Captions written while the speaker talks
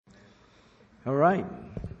All right.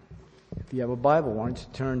 If you have a Bible, why don't you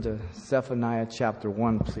turn to Zephaniah chapter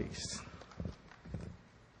 1, please.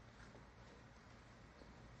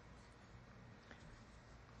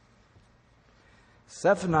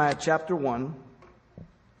 Zephaniah chapter 1,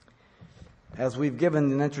 as we've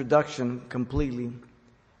given an introduction completely,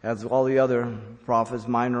 as all the other prophets,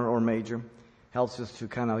 minor or major, helps us to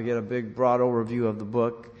kind of get a big, broad overview of the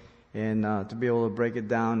book and to be able to break it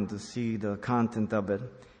down and to see the content of it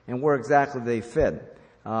and where exactly they fit.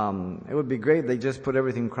 It would be great if they just put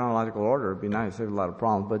everything in chronological order. It'd be nice. There's a lot of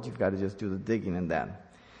problems, but you've got to just do the digging in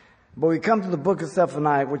that. But we come to the book of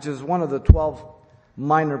Zephaniah, which is one of the 12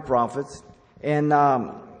 minor prophets. And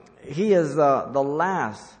he is the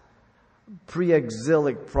last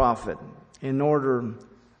pre-exilic prophet in order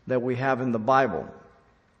that we have in the Bible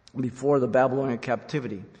before the Babylonian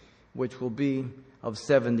captivity, which will be of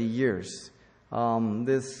 70 years.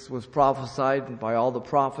 This was prophesied by all the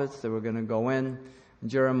prophets that were going to go in.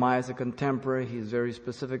 Jeremiah is a contemporary. He's very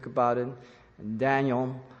specific about it. And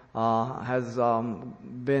Daniel has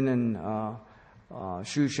been in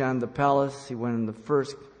Shushan, the palace. He went in the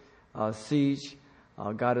first siege.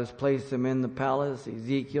 God has placed him in the palace.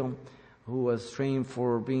 Ezekiel, who was trained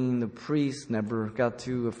for being the priest, never got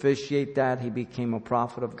to officiate that. He became a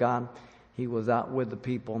prophet of God. He was out with the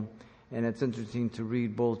people. And it's interesting to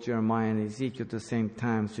read both Jeremiah and Ezekiel at the same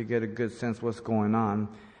time so you get a good sense of what's going on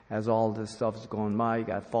as all this stuff is going by. You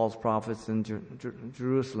got false prophets in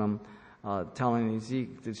Jerusalem telling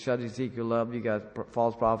Ezekiel to shut Ezekiel up. You got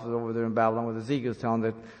false prophets over there in Babylon with Ezekiel telling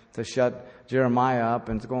them to shut Jeremiah up,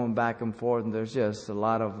 and it's going back and forth, and there's just a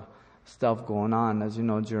lot of stuff going on. As you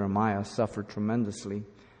know, Jeremiah suffered tremendously,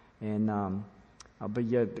 and but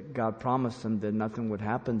yet God promised him that nothing would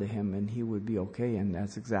happen to him and he would be okay, and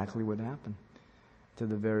that's exactly what happened to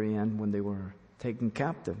the very end when they were taken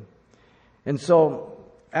captive. And so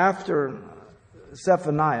after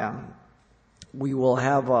Zephaniah, we will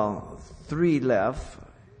have 3 left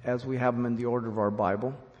as we have them in the order of our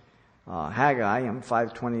Bible. Haggai in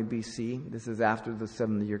 520 BC. This is after the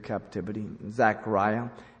 70-year captivity. Zechariah,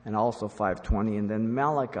 and also 520. And then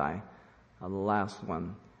Malachi, the last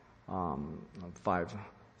one,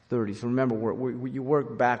 530. So remember, you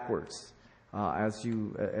work backwards as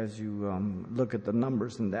you look at the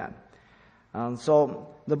numbers in that. So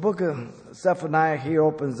the book of Zephaniah here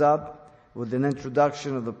opens up with an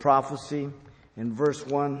introduction of the prophecy. In verse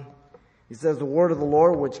 1, he says, "The word of the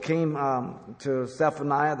Lord which came to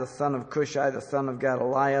Zephaniah, the son of Cushai, the son of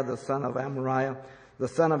Gedaliah, the son of Amariah, the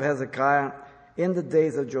son of Hezekiah, in the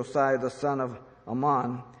days of Josiah, the son of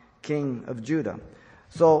Amon, king of Judah."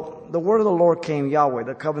 So the word of the Lord came, Yahweh,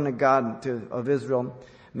 the covenant God of Israel,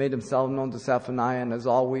 made himself known to Zephaniah, and as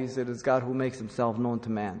always, it is God who makes himself known to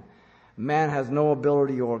man. Man has no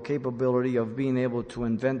ability or capability of being able to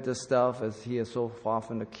invent this stuff, as he is so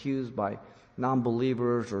often accused by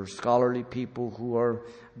non-believers or scholarly people who are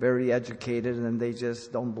very educated and they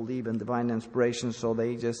just don't believe in divine inspiration, so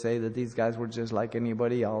they just say that these guys were just like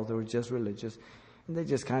anybody else. They were just religious, and they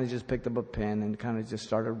just kind of just picked up a pen and kind of just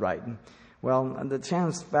started writing. Well, the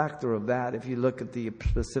chance factor of that, if you look at the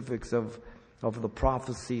specifics of the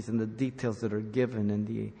prophecies and the details that are given in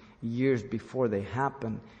the years before they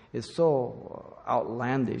happen, is so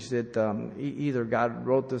outlandish that either God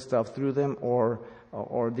wrote this stuff through them or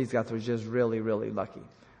these guys were just really, really lucky.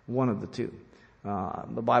 One of the two.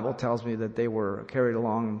 The Bible tells me that they were carried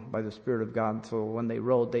along by the Spirit of God. So when they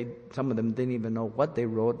wrote, some of them didn't even know what they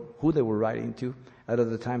wrote, who they were writing to. At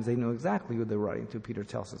other times, they knew exactly who they were writing to, Peter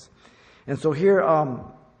tells us. And so here,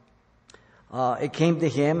 it came to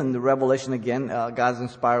him in the Revelation again, God's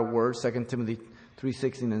inspired word, 2 Timothy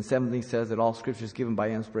 3:16 and 17 says that all Scripture is given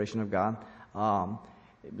by inspiration of God.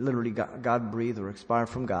 Literally, God breathed or expired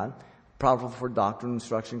from God. Powerful for doctrine,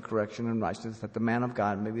 instruction, correction, and righteousness, that the man of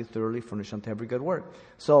God may be thoroughly furnished unto every good work.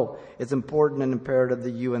 So it's important and imperative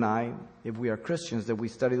that you and I, if we are Christians, that we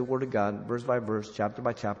study the Word of God, verse by verse, chapter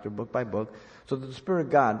by chapter, book by book, so that the Spirit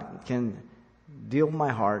of God can deal with my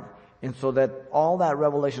heart, and so that all that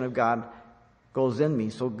revelation of God goes in me,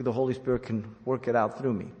 so the Holy Spirit can work it out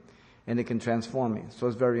through me, and it can transform me. So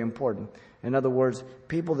it's very important. In other words,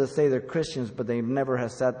 people that say they're Christians, but they never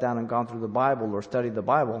have sat down and gone through the Bible or studied the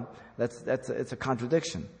Bible, it's a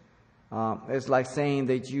contradiction. It's like saying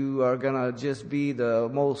that you are going to just be the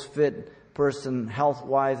most fit person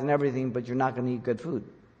health-wise and everything, but you're not going to eat good food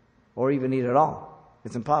or even eat at all.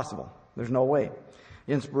 It's impossible. There's no way.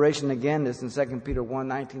 Inspiration, again, is in 2 Peter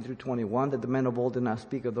 1:19 through 21, that the men of old did not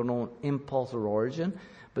speak of their own impulse or origin,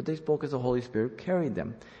 but they spoke as the Holy Spirit carried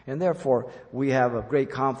them. And therefore, we have a great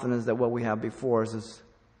confidence that what we have before us is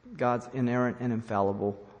God's inerrant and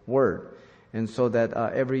infallible Word. And so that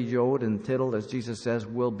every jot and tittle, as Jesus says,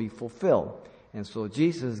 will be fulfilled. And so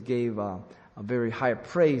Jesus gave a very high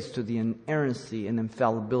praise to the inerrancy and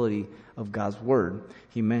infallibility of God's Word.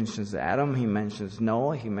 He mentions Adam, he mentions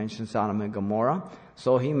Noah, he mentions Sodom and Gomorrah.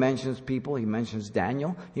 So he mentions people, he mentions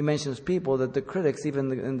Daniel, he mentions people that the critics,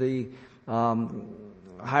 even in the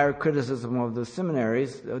higher criticism of the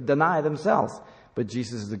seminaries, deny themselves. But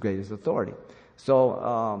Jesus is the greatest authority.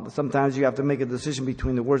 So sometimes you have to make a decision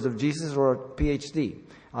between the words of Jesus or a PhD.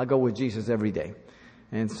 I'll go with Jesus every day.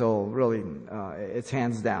 And so really, it's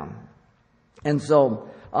hands down. And so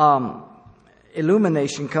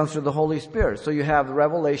illumination comes through the Holy Spirit. So you have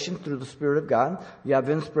revelation through the Spirit of God. You have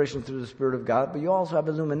inspiration through the Spirit of God. But you also have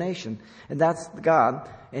illumination. And that's God.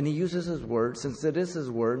 And He uses His Word, since it is His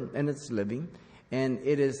Word and it's living. And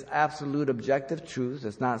it is absolute objective truth.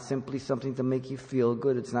 It's not simply something to make you feel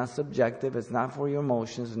good. It's not subjective. It's not for your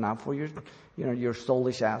emotions. It's not for your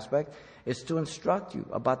soulish aspect. It's to instruct you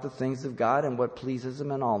about the things of God and what pleases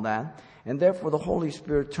Him and all that. And therefore the Holy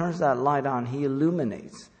Spirit turns that light on. He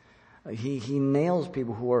illuminates. He nails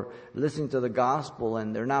people who are listening to the gospel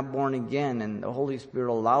and they're not born again. And the Holy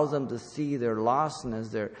Spirit allows them to see their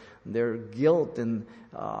lostness, their guilt and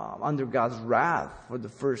under God's wrath for the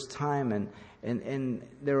first time. And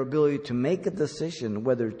their ability to make a decision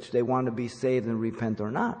whether they want to be saved and repent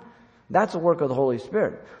or not. That's the work of the Holy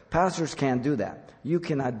Spirit. Pastors can't do that. You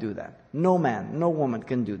cannot do that. No man, no woman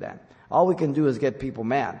can do that. All we can do is get people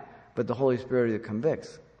mad, but the Holy Spirit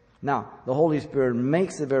convicts. Now, the Holy Spirit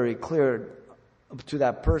makes it very clear to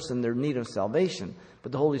that person their need of salvation,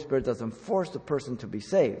 but the Holy Spirit doesn't force the person to be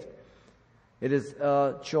saved. It is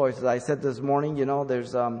a choice. As I said this morning,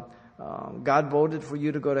 there's God voted for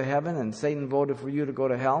you to go to heaven and Satan voted for you to go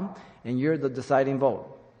to hell, and you're the deciding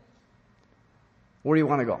vote. Where do you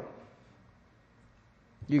want to go?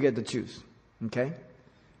 You get to choose, okay?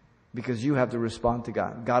 Because you have to respond to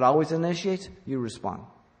God. God always initiates, you respond.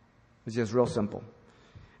 It's just real simple.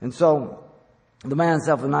 And so, the man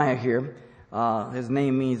Zephaniah here, his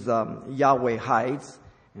name means Yahweh hides,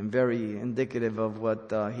 and very indicative of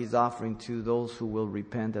what he's offering to those who will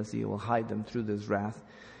repent, as He will hide them through this wrath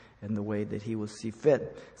in the way that He will see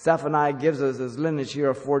fit. Zephaniah gives us his lineage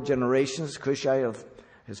here of 4 generations. Cushai of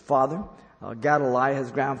his father, Gedaliah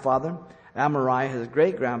his grandfather, Amariah his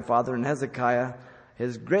great-grandfather, and Hezekiah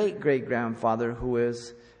his great-great-grandfather, who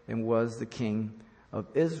is and was the king of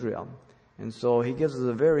Israel. And so he gives us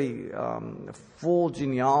a very full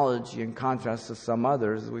genealogy in contrast to some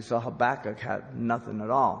others. We saw Habakkuk had nothing at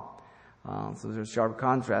all. So there's a sharp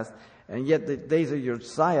contrast. And yet the days of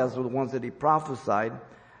Josiah were the ones that he prophesied.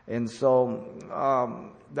 And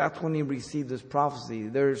so that's when he received this prophecy.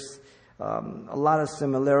 There's a lot of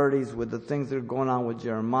similarities with the things that are going on with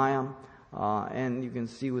Jeremiah. And you can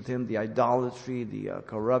see with him the idolatry, the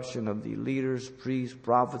corruption of the leaders, priests,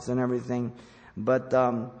 prophets, and everything. But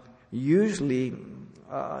usually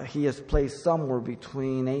he is placed somewhere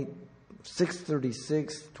between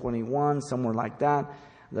 636, 21, somewhere like that.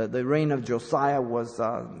 The reign of Josiah was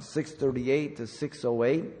 638 to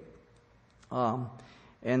 608.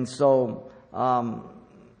 And so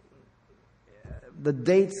the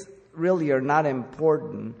dates really are not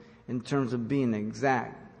important in terms of being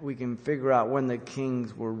exact. We can figure out when the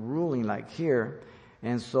kings were ruling, like here.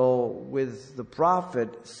 And so with the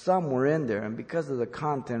prophet, somewhere in there, and because of the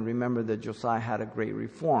content, remember that Josiah had a great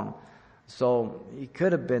reform. So he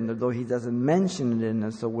could have been there, though he doesn't mention it in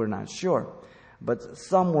it, so we're not sure. But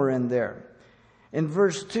somewhere in there. In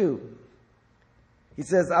verse 2, he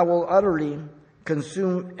says, I will utterly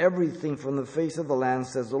consume everything from the face of the land,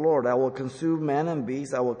 says the Lord. I will consume man and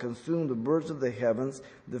beast. I will consume the birds of the heavens,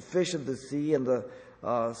 the fish of the sea, and the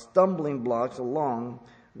stumbling blocks along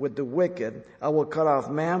with the wicked. I will cut off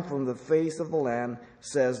man from the face of the land,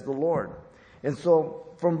 says the Lord. And so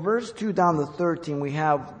from verse 2 down to 13, we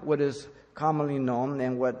have what is commonly known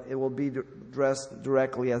and what it will be addressed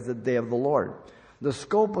directly as the day of the Lord. The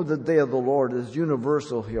scope of the day of the Lord is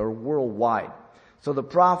universal here, worldwide. So the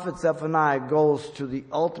prophet Zephaniah goes to the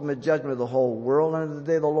ultimate judgment of the whole world under the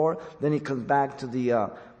day of the Lord. Then he comes back to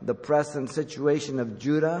the present situation of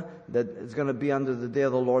Judah that is going to be under the day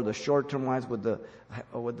of the Lord, the short-term wise with the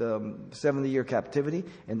 70-year captivity,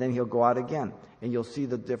 and then he'll go out again. And you'll see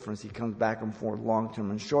the difference. He comes back and forth,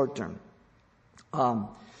 long-term and short-term.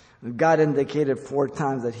 God indicated 4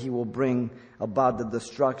 times that He will bring about the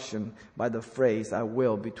destruction by the phrase, I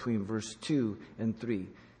will, between verse 2 and 3.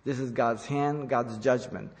 This is God's hand, God's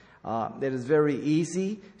judgment. It is very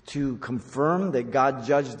easy to confirm that God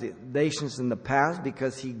judged the nations in the past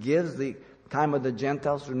because He gives the time of the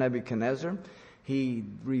Gentiles through Nebuchadnezzar. He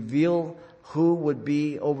revealed who would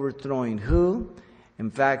be overthrowing who. In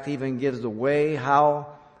fact, he even gives the way how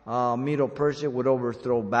Medo-Persia would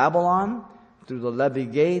overthrow Babylon through the Levy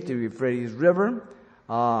Gate, through Euphrates River.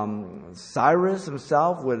 Cyrus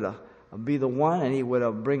himself would be the one, and he would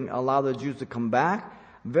allow the Jews to come back.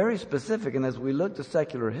 Very specific, and as we look to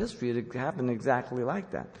secular history, it happened exactly like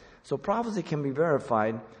that. So prophecy can be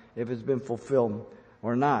verified if it's been fulfilled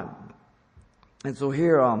or not. And so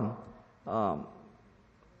here,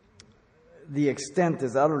 the extent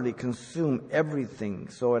is utterly consume everything.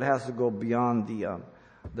 So it has to go beyond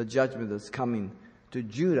the judgment that's coming to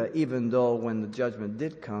Judah, even though when the judgment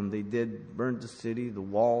did come, they did burn the city, the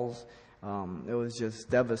walls. It was just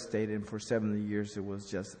devastating. For 70 years, it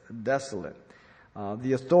was just desolate.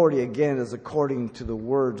 The authority, again, is according to the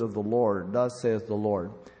words of the Lord. Thus says the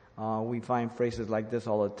Lord. We find phrases like this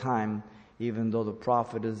all the time, even though the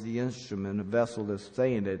prophet is the instrument, the vessel that's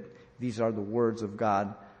saying it. These are the words of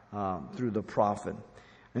God through the prophet.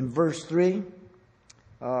 In verse 3,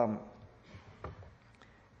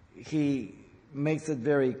 he makes it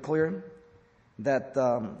very clear that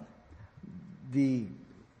the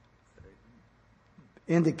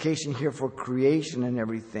indication here for creation and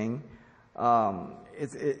everything,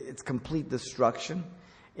 it's complete destruction.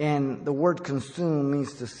 And the word consume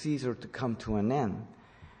means to cease or to come to an end.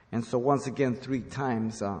 And so once again, 3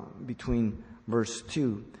 times between verse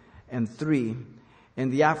 2 and 3. And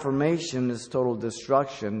the affirmation is total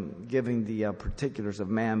destruction, giving the particulars of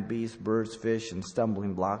man, beast, birds, fish, and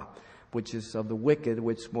stumbling block, which is of the wicked,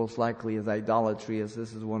 which most likely is idolatry, as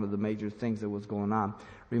this is one of the major things that was going on.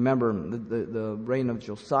 Remember, the reign of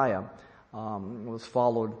Josiah was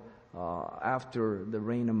followed after the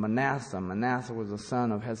reign of Manasseh. Manasseh was the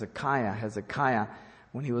son of Hezekiah. Hezekiah,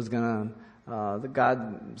 when he was going to,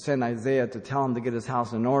 God sent Isaiah to tell him to get his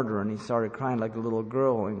house in order, and he started crying like a little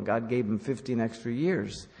girl, and God gave him 15 extra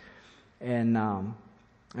years. And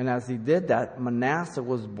as he did that, Manasseh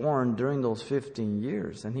was born during those 15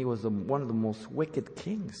 years, and he was one of the most wicked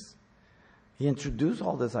kings. He introduced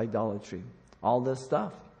all this idolatry, all this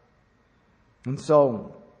stuff. And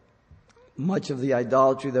so much of the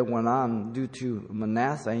idolatry that went on due to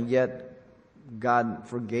Manasseh, and yet God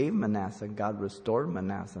forgave Manasseh. God restored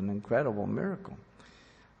Manasseh, an incredible miracle,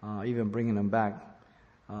 even bringing him back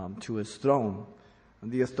to his throne.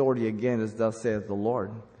 And the authority again is thus saith the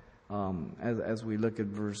Lord, as we look at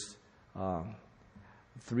verse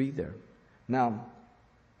 3 there. Now,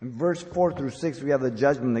 in verse 4 through 6, we have the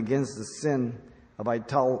judgment against the sin of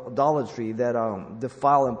idolatry that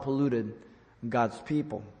defiled and polluted God's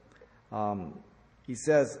people. He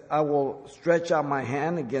says, I will stretch out my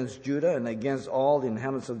hand against Judah and against all the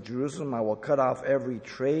inhabitants of Jerusalem. I will cut off every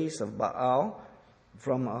trace of Baal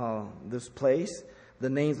from this place, the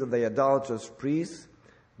names of the idolatrous priests,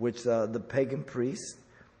 which the pagan priests.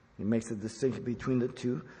 He makes a distinction between the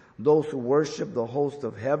two. Those who worship the host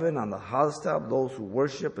of heaven on the housetop, those who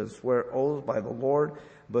worship and swear oaths by the Lord,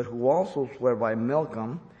 but who also swear by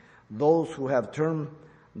Milcom, those who have turned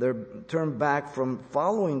back from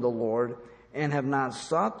following the Lord and have not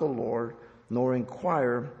sought the Lord, nor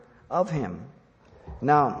inquire of him.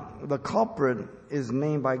 Now, the culprit is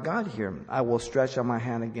named by God here. I will stretch out my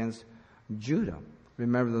hand against Judah.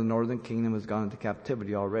 Remember, the northern kingdom has gone into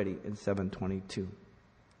captivity already in 722.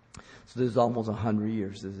 So this is almost 100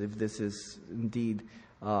 years. As if this is indeed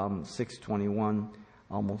 621,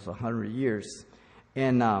 almost 100 years.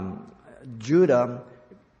 And Judah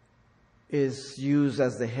is used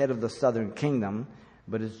as the head of the southern kingdom,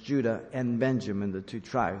 but it's Judah and Benjamin, the 2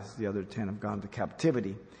 tribes. The other 10 have gone to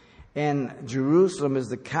captivity. And Jerusalem is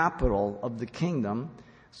the capital of the kingdom,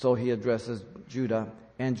 so he addresses Judah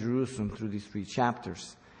and Jerusalem through these 3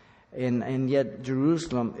 chapters. And yet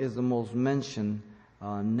Jerusalem is the most mentioned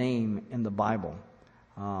name in the Bible.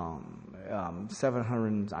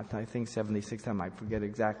 700, I think 76 times, I forget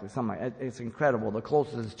exactly. It's incredible. The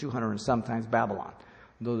closest is 200 and sometimes Babylon.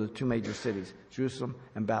 Those are the 2 major cities, Jerusalem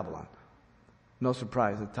and Babylon. No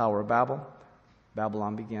surprise, the Tower of Babel.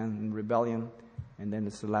 Babylon began in rebellion, and then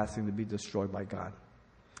it's the last thing to be destroyed by God.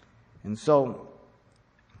 And so,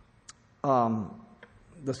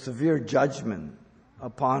 the severe judgment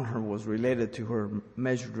upon her was related to her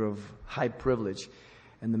measure of high privilege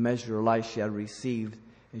and the measure of life she had received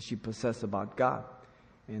and she possessed about God.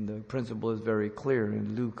 And the principle is very clear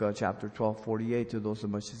in Luke chapter 12:48. To those who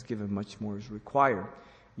much is given, much more is required.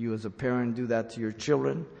 You as a parent do that to your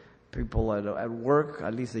children. People at work,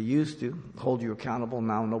 at least they used to, hold you accountable.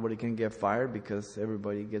 Now nobody can get fired because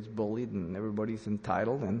everybody gets bullied and everybody's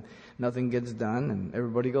entitled and nothing gets done and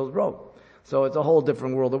everybody goes broke. So it's a whole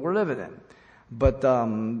different world that we're living in. But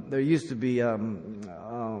there used to be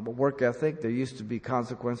work ethic. There used to be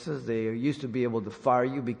consequences. They used to be able to fire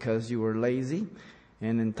you because you were lazy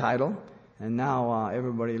and entitled. And now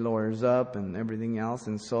everybody lawyers up and everything else,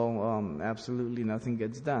 and so absolutely nothing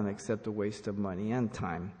gets done except a waste of money and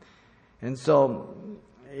time. And so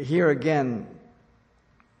here again,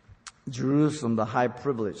 Jerusalem, the high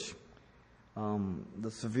privilege, the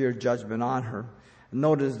severe judgment on her.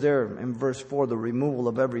 Notice there in verse 4, the removal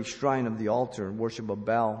of every shrine of the altar, worship of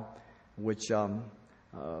Baal, which would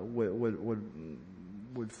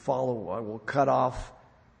follow, will cut off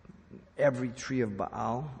every tree of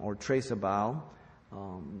Baal or trace of Baal.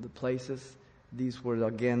 The places, these were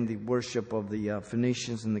again the worship of the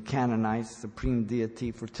Phoenicians and the Canaanites, supreme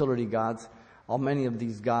deity, fertility gods. Many of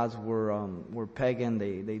these gods were pagan.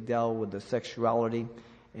 They dealt with the sexuality,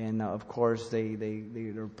 and of course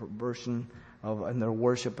their perversion and their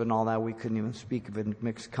worship and all that. We couldn't even speak of it in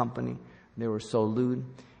mixed company. They were so lewd,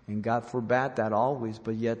 and God forbade that always.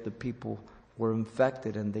 But yet the people were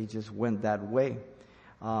infected, and they just went that way.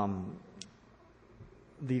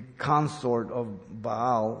 The consort of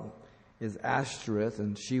Baal is Ashtoreth,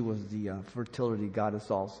 and she was the fertility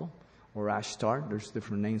goddess also, or Ashtar. There's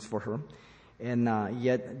different names for her. And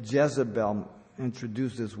yet Jezebel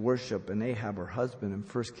introduces worship, and Ahab, her husband, in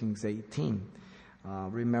 1 Kings 18.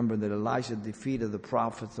 Remember that Elijah defeated the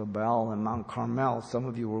prophets of Baal in Mount Carmel. Some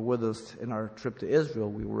of you were with us in our trip to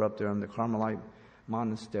Israel. We were up there in the Carmelite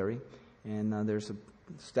monastery, and there's a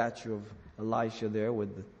statue of Elisha there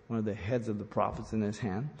with one of the heads of the prophets in his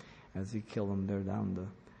hand as he killed them there down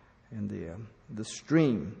in the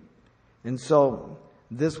stream. And so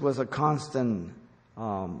this was a constant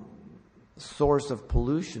source of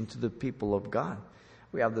pollution to the people of God.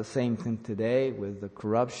 We have the same thing today with the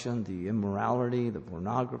corruption, the immorality, the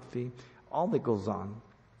pornography, all that goes on.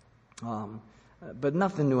 But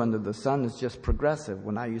nothing new under the sun. Is just progressive.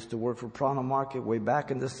 When I used to work for Prana Market way back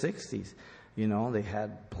in the 60s, they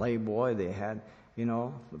had Playboy, they had,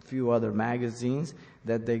 a few other magazines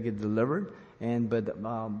that they get delivered. But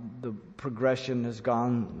the progression has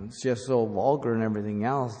gone, it's just so vulgar and everything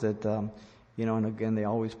else that, and again, they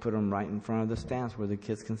always put them right in front of the stands where the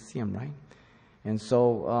kids can see them, right? And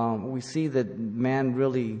so we see that man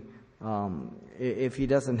really, if he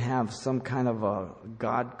doesn't have some kind of a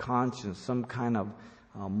God conscience, some kind of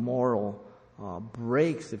moral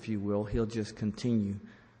breaks, if you will, he'll just continue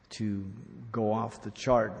to go off the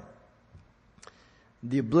chart.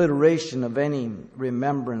 The obliteration of any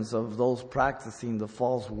remembrance of those practicing the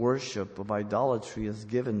false worship of idolatry is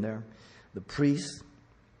given there. The priests,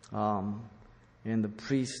 and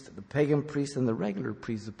the pagan priests and the regular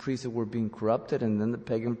priests, the priests that were being corrupted, and then the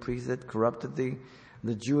pagan priests that corrupted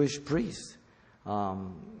the Jewish priests.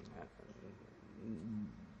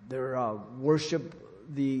 They worship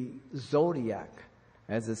the zodiac,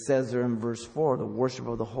 as it says there in verse 4, the worship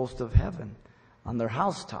of the host of heaven on their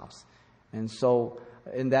housetops. And so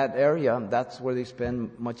in that area, that's where they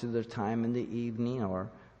spend much of their time in the evening, or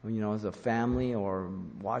as a family, or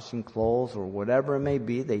washing clothes, or whatever it may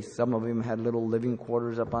be. Some of them had little living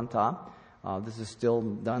quarters up on top. This is still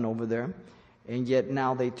done over there. And yet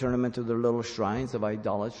now they turn them into their little shrines of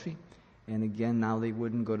idolatry. And again, now they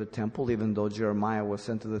wouldn't go to temple, even though Jeremiah was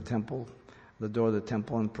sent to the temple, the door of the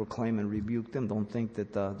temple, and proclaim and rebuke them. Don't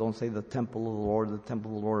say the temple of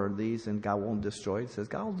the Lord are these, and God won't destroy it. It says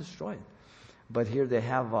God will destroy it. But here they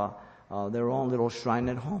have their own little shrine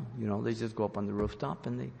at home. They just go up on the rooftop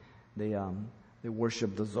and they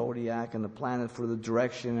worship the zodiac and the planet for the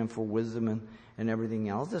direction and for wisdom and everything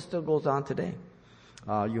else. That still goes on today.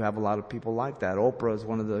 You have a lot of people like that. Oprah is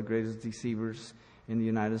one of the greatest deceivers in the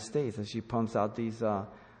United States, as she pumps out these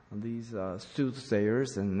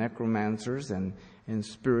soothsayers and necromancers and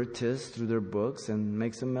spiritists through their books and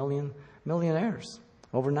makes them millionaires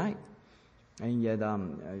overnight. And yet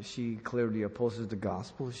she clearly opposes the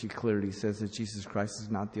gospel. She clearly says that Jesus Christ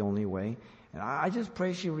is not the only way. And I just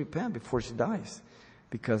pray she repent before she dies,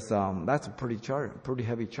 because that's a pretty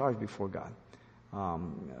heavy charge before God.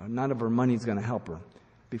 None of her money is going to help her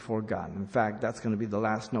before God. In fact, that's going to be the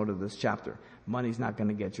last note of this chapter. Money's not going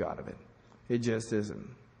to get you out of it. It just isn't.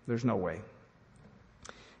 There's no way.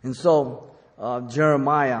 And so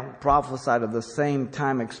Jeremiah prophesied of the same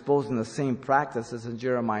time, exposing the same practices in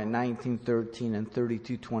Jeremiah 19:13 and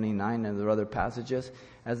 32:29 and there are other passages,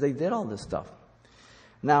 as they did all this stuff.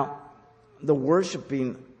 Now, the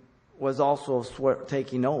worshiping was also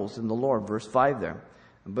taking oaths in the Lord, verse 5 there,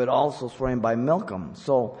 but also swearing by Milcom.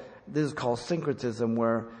 So this is called syncretism,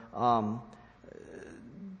 where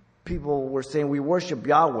people were saying, we worship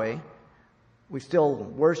Yahweh, we still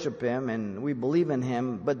worship Him, and we believe in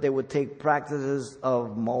Him, but they would take practices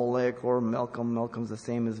of Molech or Milcom. Milcom's the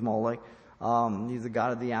same as Molech. He's the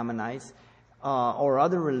god of the Ammonites. or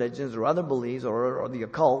other religions or other beliefs or the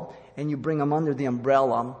occult, and you bring them under the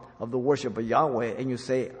umbrella of the worship of Yahweh, and you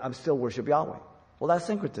say, I'm still worship Yahweh. Well, that's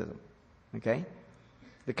syncretism. Okay?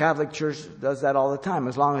 The Catholic Church does that all the time.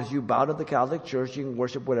 As long as you bow to the Catholic Church, you can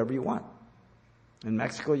worship whatever you want. In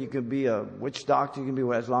Mexico, you can be a witch doctor. You can be,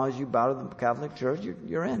 as long as you bow to the Catholic Church,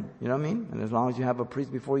 you're in. You know what I mean? And as long as you have a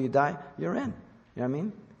priest before you die, you're in. You know what I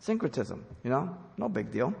mean? Syncretism. You know? No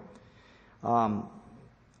big deal.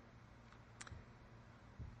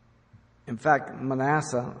 In fact,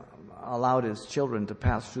 Manasseh allowed his children to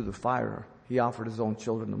pass through the fire. He offered his own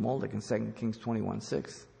children to Molech in 2 Kings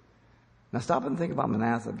 21:6. Now stop and think about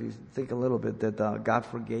Manasseh. If you think a little bit that God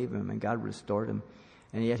forgave him and God restored him,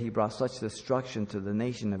 and yet he brought such destruction to the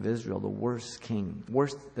nation of Israel, the worst king,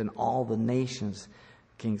 worse than all the nations,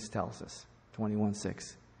 Kings tells us,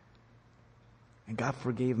 21:6. And God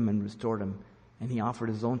forgave him and restored him, and he offered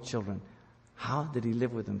his own children. How did he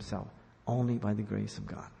live with himself? Only by the grace of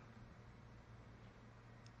God.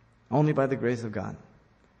 Only by the grace of God.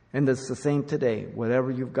 And it's the same today.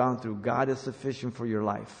 Whatever you've gone through, God is sufficient for your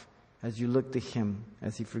life. As you look to Him,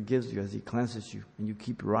 as He forgives you, as He cleanses you, and you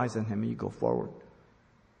keep your eyes on Him and you go forward.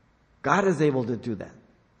 God is able to do that.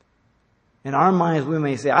 In our minds, we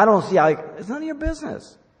may say, I don't see how, it's none of your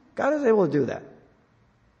business. God is able to do that.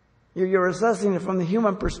 You're assessing it from the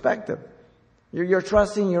human perspective. You're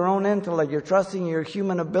trusting your own intellect. You're trusting your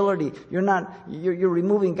human ability. You're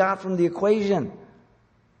removing God from the equation.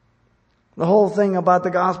 The whole thing about the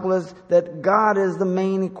gospel is that God is the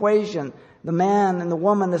main equation. The man and the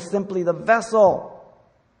woman is simply the vessel.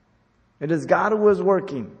 It is God who is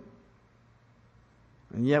working.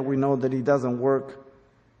 And yet we know that He doesn't work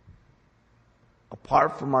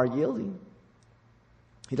apart from our yielding.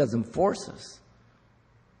 He doesn't force us.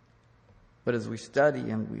 But as we study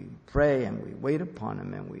and we pray and we wait upon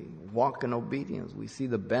Him and we walk in obedience, we see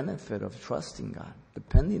the benefit of trusting God,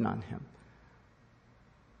 depending on Him.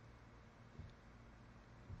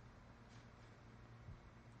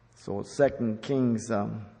 So 2 Kings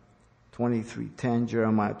 23:10,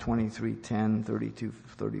 Jeremiah 23:10,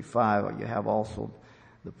 32:35. You have also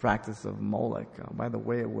the practice of Molech. By the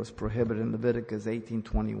way, it was prohibited in Leviticus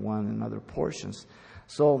 18:21 and other portions.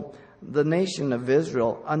 So the nation of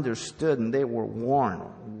Israel understood, and they were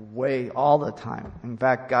warned way all the time. In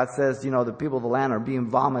fact, God says, the people of the land are being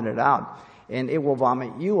vomited out, and it will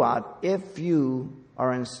vomit you out if you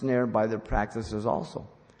are ensnared by their practices also.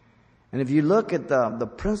 And if you look at the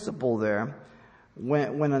principle there,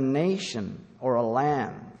 when a nation or a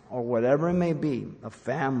land or whatever it may be, a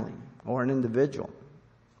family or an individual,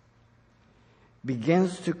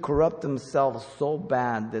 begins to corrupt themselves so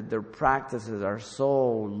bad that their practices are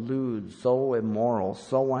so lewd, so immoral,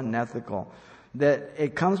 so unethical, that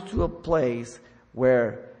it comes to a place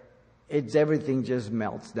where everything just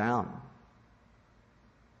melts down.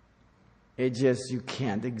 You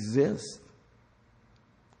can't exist.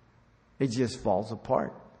 It just falls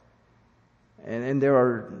apart. And there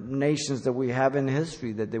are nations that we have in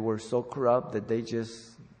history that they were so corrupt that they just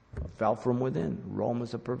fell from within. Rome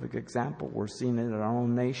is a perfect example. We're seeing it in our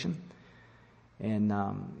own nation. And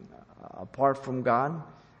apart from God,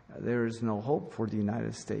 there is no hope for the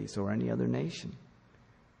United States or any other nation.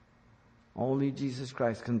 Only Jesus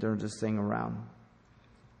Christ can turn this thing around.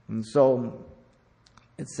 And so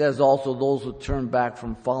it says also those who turn back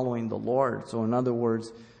from following the Lord. So in other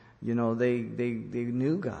words, they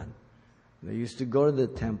knew God. They used to go to the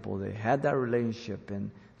temple. They had that relationship.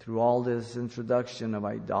 And through all this introduction of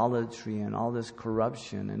idolatry and all this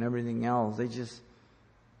corruption and everything else, they just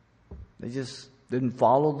didn't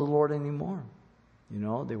follow the Lord anymore.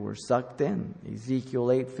 They were sucked in. Ezekiel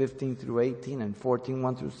 8:15 through 18 and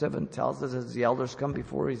 14:1 through 7 tells us as the elders come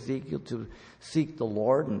before Ezekiel to seek the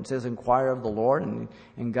Lord, and it says inquire of the Lord,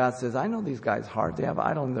 and God says, I know these guys' heart. They have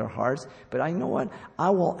idol in their hearts, but I know what?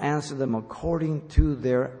 I will answer them according to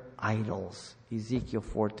their idols. Ezekiel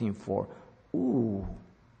 14:4. Ooh.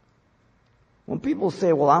 When people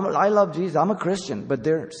say, well, I love Jesus, I'm a Christian, but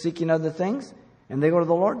they're seeking other things, and they go to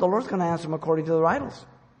the Lord's going to answer them according to their idols.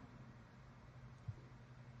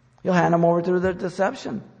 You'll hand them over to their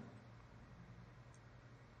deception.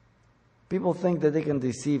 People think that they can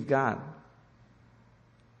deceive God.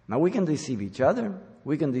 Now, we can deceive each other.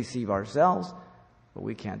 We can deceive ourselves. But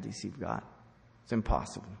we can't deceive God. It's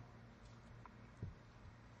impossible.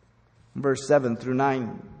 Verse 7 through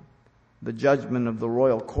 9, the judgment of the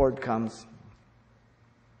royal court comes.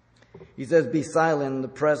 He says, be silent in the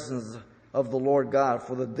presence of the Lord God,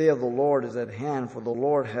 for the day of the Lord is at hand, for the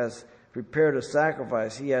Lord has prepared a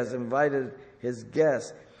sacrifice. He has invited His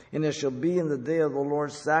guests. And it shall be in the day of the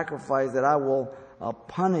Lord's sacrifice that I will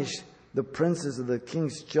punish the princes of the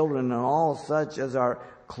king's children, and all such as are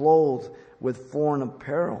clothed with foreign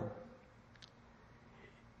apparel.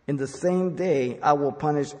 In the same day I will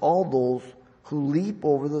punish all those who leap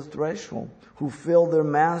over the threshold, who fill their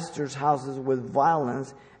masters' houses with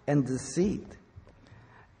violence and deceit.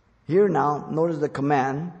 Here now, notice the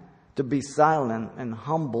command to be silent and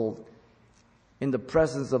humbled in the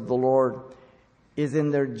presence of the Lord is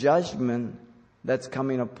in their judgment that's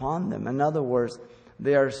coming upon them. In other words,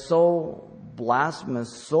 they are so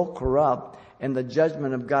blasphemous, so corrupt, and the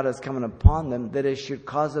judgment of God is coming upon them that it should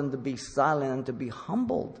cause them to be silent and to be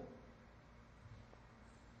humbled.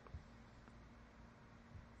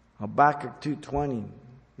 Habakkuk 2:20,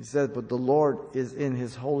 he says, but the Lord is in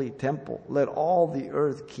his holy temple. Let all the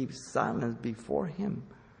earth keep silence before him.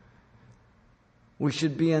 We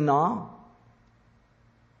should be in awe.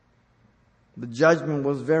 The judgment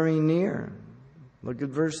was very near. Look at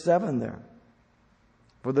verse 7 there.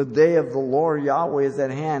 For the day of the Lord Yahweh is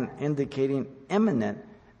at hand, indicating imminent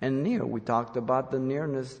and near. We talked about the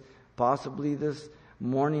nearness possibly this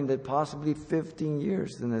morning, that possibly 15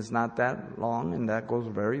 years, and it's not that long, and that goes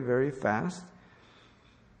very, very fast.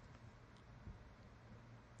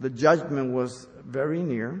 The judgment was very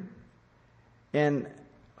near. And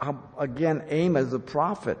again, Amos the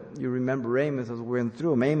prophet, you remember Amos as we went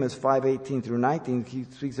through him. Amos 5:18 through 19, he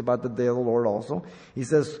speaks about the day of the Lord also. He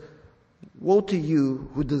says, woe to you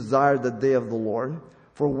who desire the day of the Lord,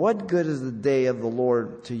 for what good is the day of the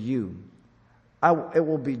Lord to you? It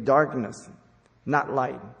will be darkness, not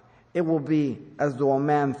light. It will be as though a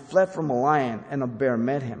man fled from a lion and a bear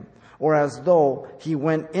met him, or as though he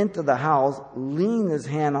went into the house, leaned his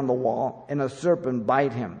hand on the wall, and a serpent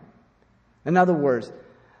bite him. In other words,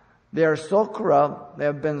 they are so corrupt, they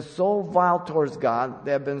have been so vile towards God,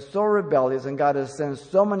 they have been so rebellious, and God has sent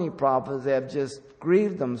so many prophets, they have just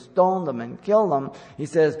grieved them, stoned them, and killed them. He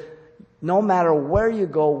says, no matter where you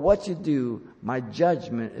go, what you do, my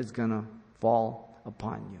judgment is going to fall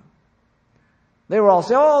upon you. They were all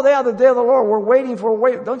saying, oh, they are the day of the Lord, we're waiting for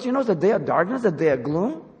wait. Don't you know it's the day of darkness, the day of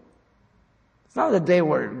gloom? It's not the day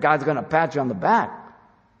where God's going to pat you on the back.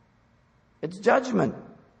 It's judgment.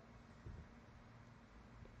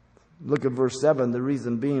 Look at verse 7. The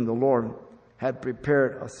reason being, the Lord had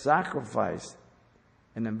prepared a sacrifice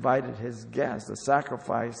and invited his guests. The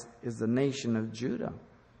sacrifice is the nation of Judah.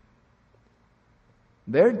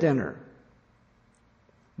 Their dinner.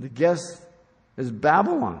 The guest is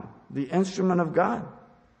Babylon, the instrument of God.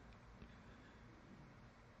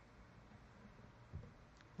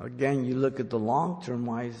 Again, you look at the long-term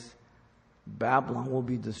wise, Babylon will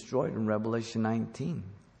be destroyed in Revelation 19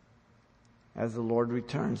 as the Lord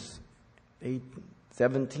returns.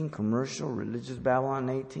 17, commercial, religious Babylon.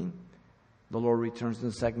 18, the Lord returns in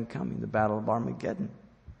the second coming, the battle of Armageddon.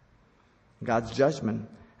 God's judgment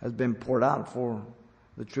has been poured out for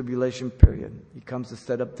the tribulation period. He comes to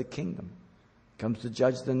set up the kingdom. He comes to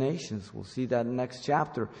judge the nations. We'll see that in the next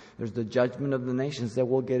chapter. There's the judgment of the nations that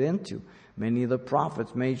we'll get into. Many of the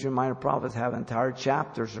prophets, major and minor prophets, have entire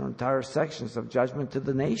chapters or entire sections of judgment to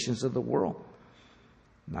the nations of the world,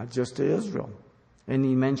 not just to Israel. And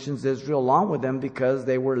he mentions Israel along with them because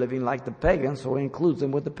they were living like the pagans, so he includes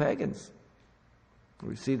them with the pagans.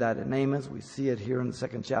 We see that in Amos. We see it here in the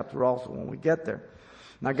second chapter also when we get there.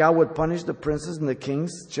 Now God would punish the princes and the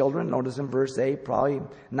king's children. Notice in verse 8, probably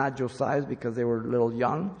not Josiah's because they were a little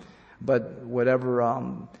young, but whatever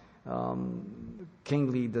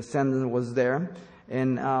kingly descendant was there.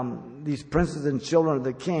 And these princes and children of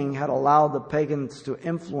the king had allowed the pagans to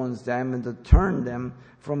influence them and to turn them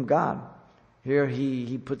from God. Here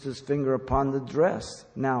he puts his finger upon the dress.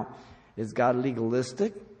 Now, is God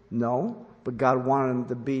legalistic? No. But God wanted them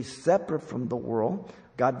to be separate from the world.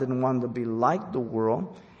 God didn't want them to be like the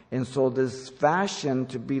world. And so this fashion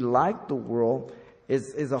to be like the world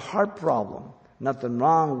is a heart problem. Nothing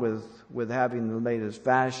wrong with having the latest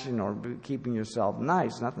fashion or keeping yourself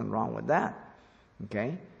nice. Nothing wrong with that.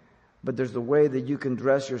 Okay? But there's a way that you can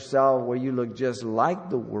dress yourself where you look just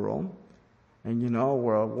like the world. And you know,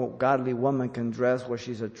 where a godly woman can dress where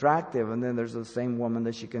she's attractive, and then there's the same woman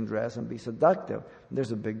that she can dress and be seductive.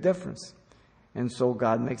 There's a big difference. And so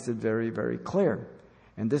God makes it very, very clear.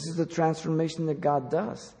 And this is the transformation that God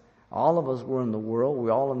does. All of us were in the world.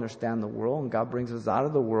 We all understand the world, and God brings us out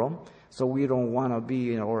of the world. So we don't want to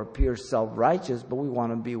be or appear self-righteous, but we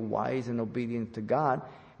want to be wise and obedient to God.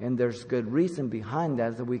 And there's good reason behind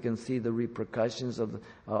that we can see the repercussions of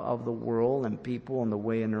the world and people and the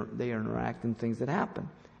way they interact and things that happen.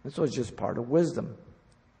 And so it's just part of wisdom.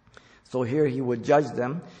 So here he would judge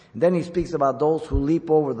them. And then he speaks about those who leap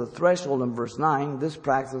over the threshold in verse 9. This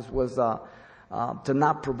practice was to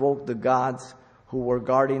not provoke the gods who were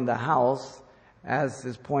guarding the house, as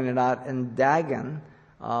is pointed out in Dagon,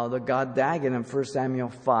 the god Dagon in 1 Samuel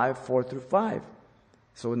 5, 4 through 5.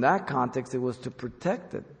 So in that context, it was to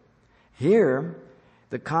protect it. Here,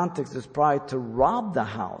 the context is probably to rob the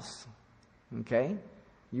house. Okay?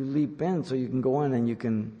 You leap in so you can go in and you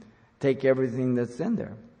can take everything that's in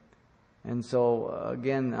there. And so,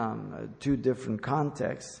 again, two different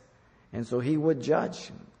contexts. And so he would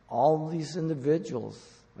judge all these individuals.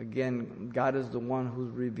 Again, God is the one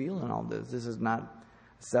who's revealing all this. This is not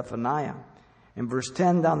Zephaniah. In verse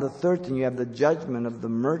 10 down to 13, you have the judgment of the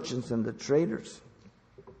merchants and the traders.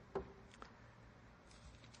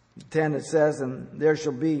 10 it says, "And there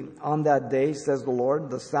shall be on that day, says the Lord,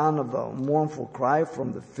 the sound of a mournful cry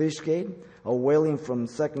from the fish gate, a wailing from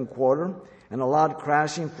the second quarter, and a loud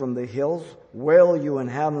crashing from the hills. Wail, you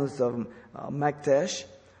inhabitants of Maktesh,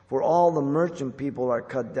 for all the merchant people are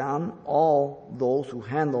cut down, all those who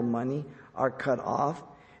handle money are cut off.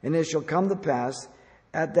 And it shall come to pass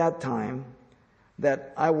at that time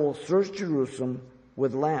that I will search Jerusalem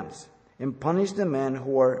with lamps, and punish the men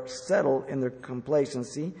who are settled in their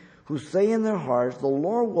complacency, who say in their hearts, the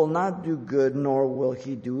Lord will not do good, nor will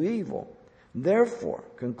he do evil. Therefore,"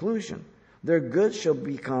 conclusion, "their goods shall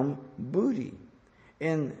become booty,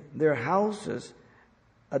 in their houses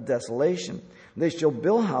a desolation. They shall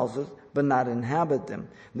build houses, but not inhabit them.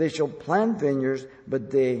 They shall plant vineyards,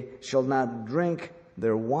 but they shall not drink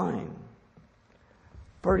their wine."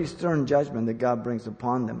 Pretty stern judgment that God brings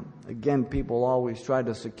upon them. Again, people always try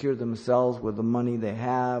to secure themselves with the money they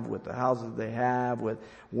have, with the houses they have, with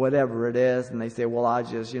whatever it is. And they say, well, I'll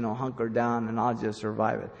just, hunker down and I'll just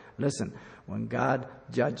survive it. Listen, when God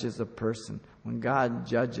judges a person, when God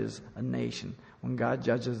judges a nation, when God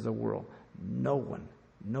judges the world, no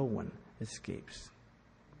one escapes.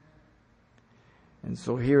 And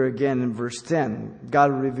so here again in verse 10,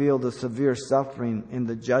 God revealed the severe suffering in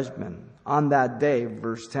the judgment. On that day,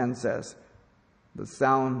 verse 10 says, the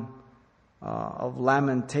sound of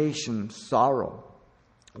lamentation, sorrow,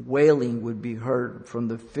 wailing would be heard from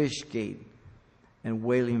the fish gate, and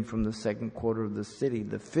wailing from the second quarter of the city.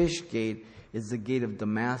 The fish gate is the gate of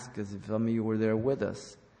Damascus, if some of you were there with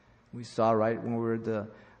us. We saw right when we were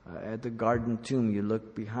at the garden tomb. You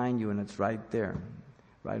look behind you and it's right there,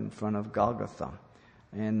 right in front of Golgotha.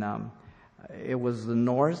 And it was the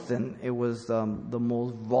north, and it was the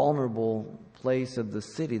most vulnerable place of the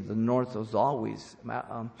city. The north was always,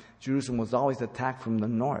 Jerusalem was always attacked from the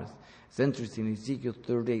north. It's interesting, Ezekiel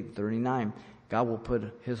 38:39, God will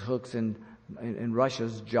put his hooks in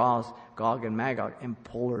Russia's jaws, Gog and Magog, and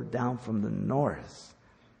pull her down from the north.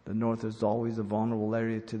 The north is always a vulnerable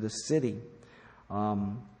area to the city.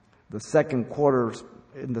 The second quarter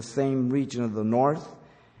in the same region of the north.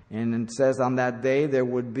 And it says on that day there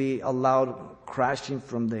would be a loud crashing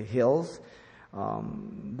from the hills.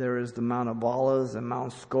 There is the Mount of Olives and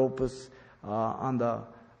Mount Scopus on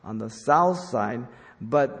the south side,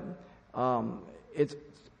 but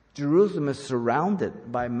Jerusalem is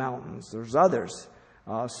surrounded by mountains. There's others.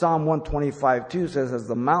 Psalm 125:2 says, "As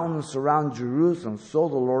the mountains surround Jerusalem, so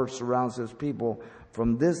the Lord surrounds his people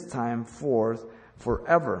from this time forth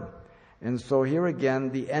forever." And so here again,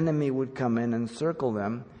 the enemy would come in and circle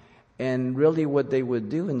them. And really what they would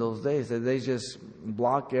do in those days is they just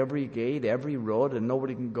block every gate, every road, and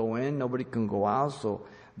nobody can go in, nobody can go out. So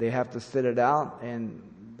they have to sit it out. And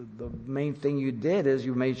the main thing you did is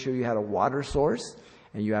you made sure you had a water source.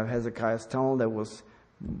 And you have Hezekiah's tunnel that was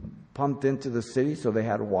pumped into the city, so they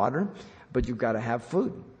had water. But you've got to have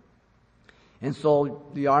food. And so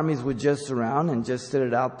the armies would just surround and just sit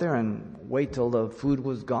it out there and wait till the food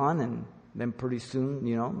was gone. And then pretty soon,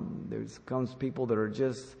 there comes people that are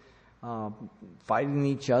just fighting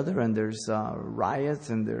each other, and there's riots,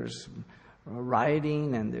 and there's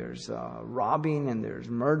rioting, and there's robbing, and there's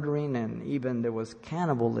murdering, and even there was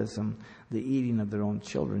cannibalism, the eating of their own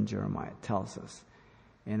children, Jeremiah tells us.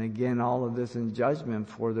 And again, all of this in judgment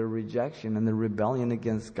for their rejection and their rebellion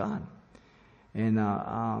against God. And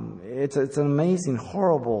it's an amazing,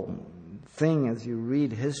 horrible thing as you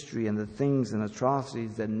read history and the things and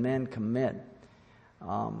atrocities that men commit.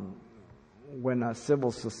 When a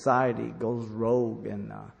civil society goes rogue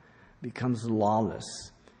and becomes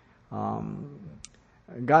lawless.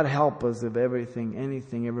 God help us if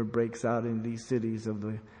anything ever breaks out in these cities of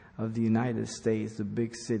the United States, the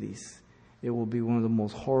big cities. It will be one of the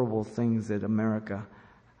most horrible things that America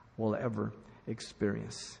will ever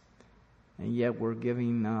experience. And yet we're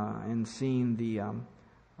giving and seeing the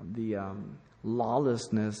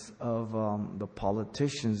lawlessness of the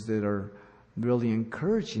politicians that are really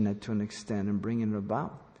encouraging it to an extent and bringing it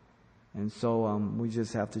about. And so we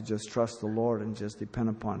just have to just trust the Lord and just depend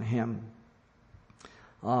upon him.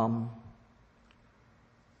 In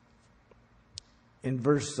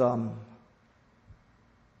verse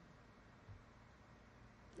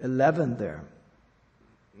 11 there,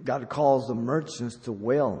 God calls the merchants to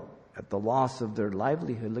wail at the loss of their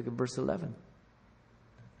livelihood. Look at verse 11.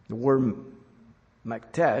 The word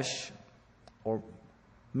Maktesh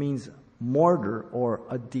means mortar or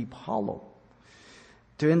a deep hollow,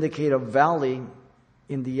 to indicate a valley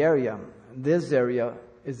in the area. This area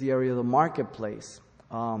is the area of the marketplace,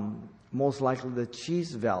 most likely the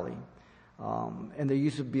Cheese Valley. And there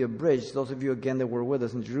used to be a bridge. Those of you, again, that were with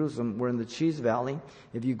us in Jerusalem, were in the Cheese Valley.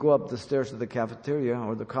 If you go up the stairs to the cafeteria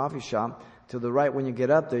or the coffee shop, to the right when you get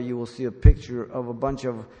up there, you will see a picture of a bunch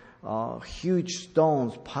of huge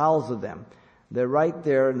stones, piles of them. They're right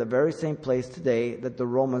there in the very same place today that the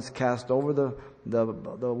Romans cast over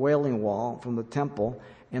the Wailing Wall from the temple,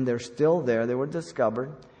 and they're still there. They were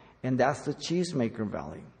discovered, and that's the Cheesemaker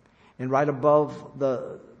Valley. And right above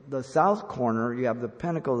the south corner, you have the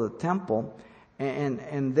pinnacle of the temple,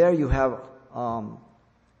 and there you have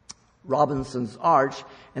Robinson's Arch,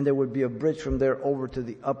 and there would be a bridge from there over to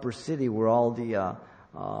the upper city where all the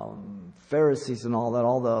Pharisees and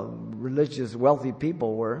all the religious, wealthy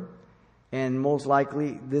people were. And most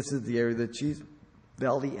likely, this is the area of the Cheese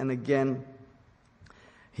Valley. And again,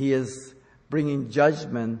 he is bringing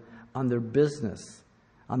judgment on their business,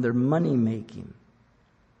 on their money making.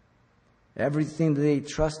 Everything that they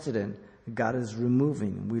trusted in, God is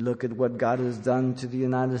removing. We look at what God has done to the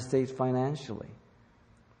United States financially.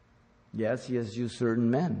 Yes, he has used certain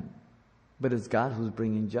men, but it's God who's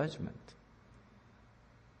bringing judgment.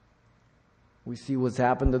 We see what's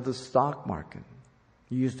happened to the stock market.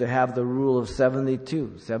 You used to have the rule of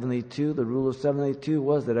 72. The rule of 72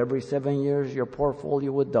 was that every 7 years your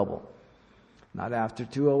portfolio would double. Not after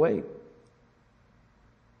 2008.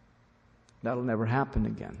 That'll never happen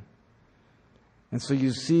again. And so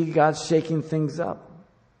you see God shaking things up.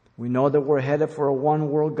 We know that we're headed for a one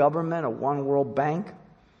world government, a one world bank.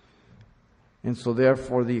 And so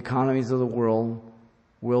therefore the economies of the world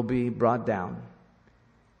will be brought down.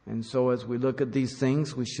 And so as we look at these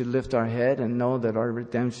things, we should lift our head and know that our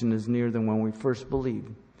redemption is nearer than when we first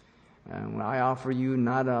believed. And I offer you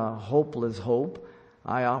not a hopeless hope.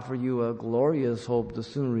 I offer you a glorious hope, the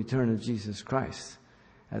soon return of Jesus Christ,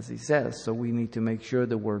 as he says. So we need to make sure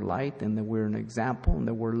that we're light and that we're an example and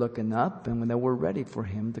that we're looking up and that we're ready for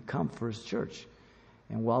him to come for his church.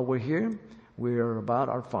 And while we're here, we are about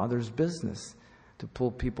our Father's business, to pull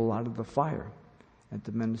people out of the fire and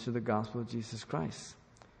to minister the gospel of Jesus Christ.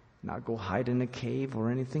 Not go hide in a cave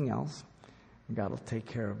or anything else. God will take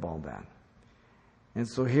care of all that. And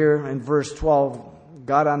so here in verse 12,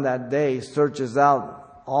 God on that day searches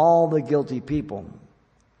out all the guilty people.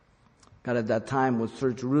 God at that time would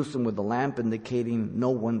search Jerusalem with a lamp, indicating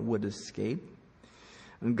no one would escape.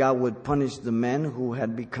 And God would punish the men who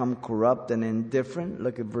had become corrupt and indifferent.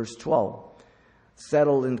 Look at verse 12.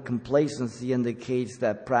 Settled in complacency indicates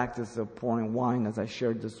that practice of pouring wine, as I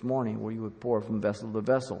shared this morning, where you would pour from vessel to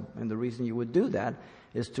vessel. And the reason you would do that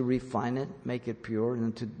is to refine it, make it pure,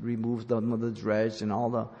 and to remove the dredge and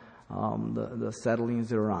all the settlings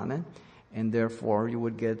that are on it. And therefore, you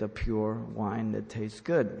would get a pure wine that tastes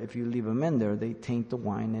good. If you leave them in there, they taint the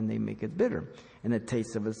wine and they make it bitter. And it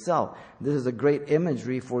tastes of itself. This is a great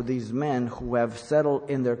imagery for these men who have settled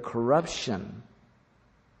in their corruption.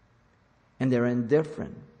 And they're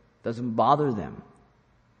indifferent. Doesn't bother them.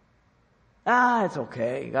 It's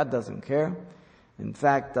okay. God doesn't care. In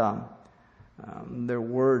fact, their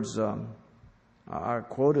words are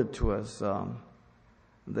quoted to us.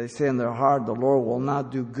 They say in their heart, the Lord will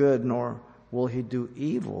not do good, nor will he do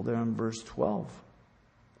evil. They're in verse 12.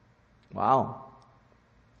 Wow.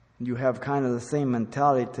 You have kind of the same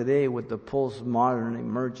mentality today with the postmodern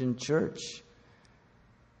emergent church.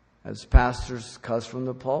 As pastors cuss from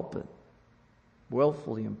the pulpit,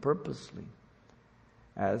 willfully and purposely,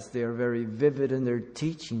 as they are very vivid in their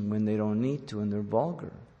teaching when they don't need to, and they're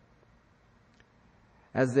vulgar.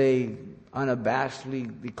 As they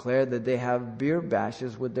unabashedly declare that they have beer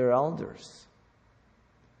bashes with their elders.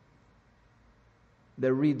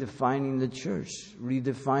 They're redefining the church,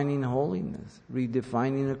 redefining holiness,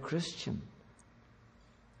 redefining a Christian.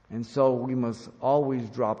 And so we must always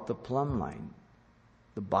drop the plumb line.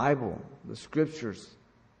 The Bible, the Scriptures,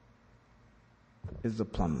 is the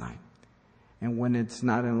plumb line. And when it's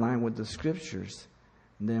not in line with the Scriptures,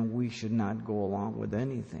 then we should not go along with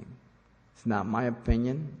anything. It's not my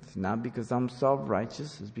opinion. It's not because I'm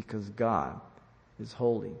self-righteous. It's because God is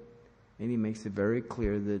holy. And he makes it very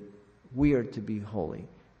clear that we are to be holy.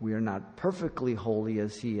 We are not perfectly holy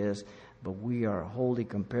as he is, but we are holy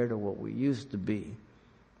compared to what we used to be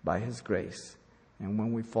by his grace. And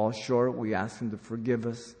when we fall short, we ask Him to forgive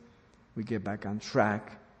us. We get back on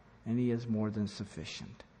track, and He is more than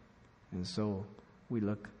sufficient. And so we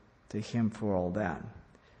look to Him for all that.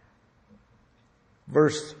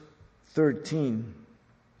 Verse 13,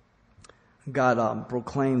 God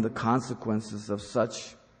proclaimed the consequences of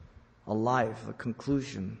such a life, a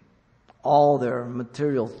conclusion. All their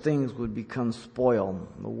material things would become spoiled.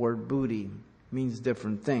 The word booty means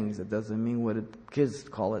different things. It doesn't mean what kids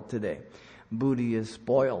call it today. Booty is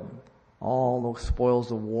spoiled. All the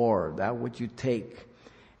spoils of war, that which you take.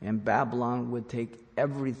 And Babylon would take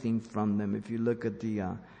everything from them. If you look at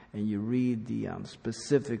and you read the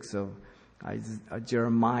specifics of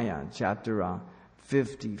Jeremiah chapter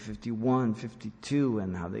 50, 51, 52,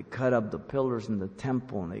 and how they cut up the pillars in the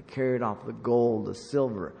temple and they carried off the gold, the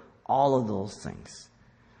silver, all of those things.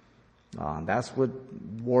 That's what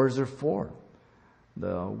wars are for.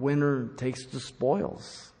 The winner takes the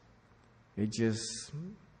spoils. It just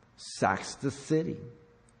sacks the city,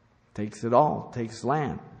 takes it all, takes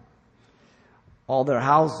land. All their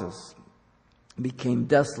houses became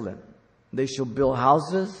desolate. They shall build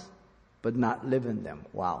houses, but not live in them.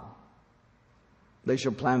 Wow. They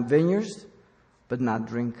shall plant vineyards, but not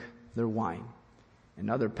drink their wine. In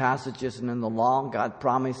other passages and in the law, God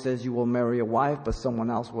promises you will marry a wife, but someone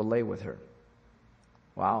else will lay with her.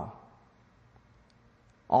 Wow.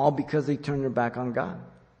 All because they turned their back on God.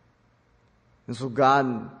 And so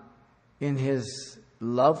God, in His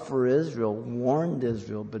love for Israel, warned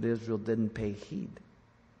Israel, but Israel didn't pay heed.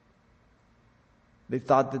 They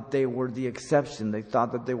thought that they were the exception. They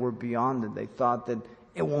thought that they were beyond it. They thought that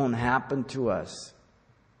it won't happen to us.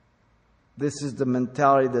 This is the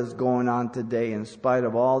mentality that's going on today. In spite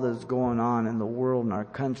of all that's going on in the world, in our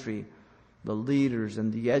country, the leaders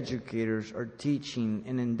and the educators are teaching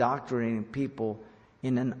and indoctrinating people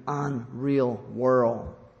in an unreal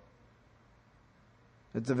world.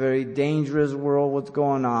 It's a very dangerous world, what's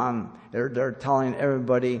going on. They're telling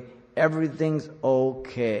everybody everything's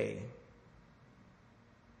okay.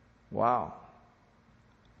 Wow.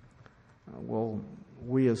 Well,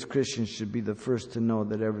 we as Christians should be the first to know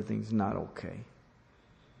that everything's not okay.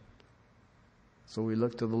 So we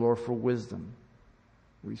look to the Lord for wisdom.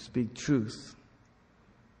 We speak truth.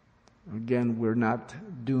 Again, we're not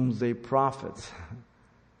doomsday prophets.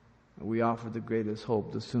 We offer the greatest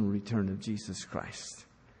hope, the soon return of Jesus Christ.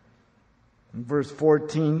 In verse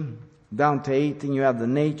 14 down to 18, you have the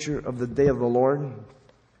nature of the day of the Lord.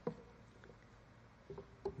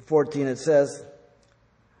 14, it says,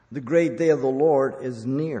 the great day of the Lord is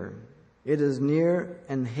near. It is near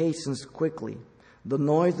and hastens quickly. The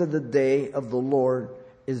noise of the day of the Lord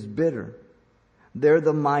is bitter. There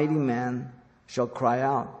the mighty man shall cry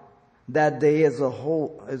out. That day is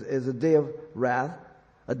a day of wrath,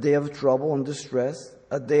 a day of trouble and distress,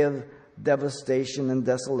 a day of devastation and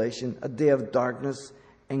desolation, a day of darkness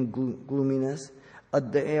and gloominess, a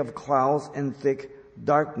day of clouds and thick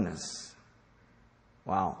darkness.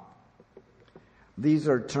 Wow. These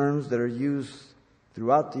are terms that are used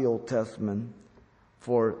throughout the Old Testament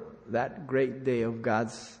for that great day of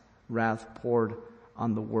God's wrath poured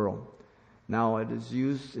on the world. Now it is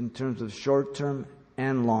used in terms of short term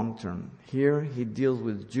and long term. Here he deals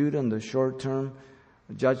with Judah in the short term,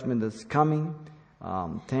 judgment that's coming,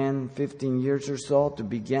 10, 15 years or so to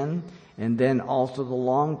begin. And then also the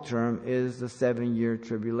long term is the 7-year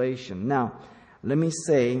tribulation. Now, let me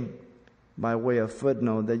say, by way of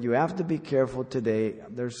footnote, that you have to be careful today.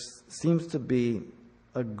 There seems to be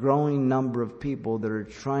a growing number of people that are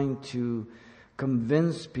trying to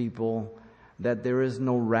convince people that there is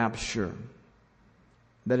no rapture,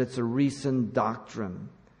 that it's a recent doctrine,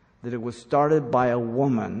 that it was started by a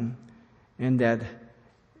woman, and that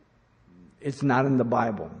it's not in the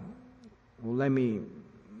Bible. Well, let me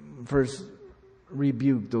first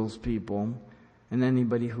rebuke those people and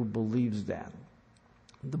anybody who believes that.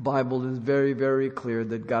 The Bible is very, very clear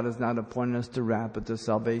that God has not appointed us to wrath, but to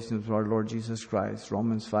salvation of our Lord Jesus Christ.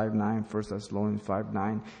 Romans 5:9, 1 Thessalonians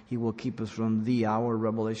 5:9. He will keep us from the hour,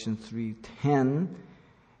 Revelation 3:10.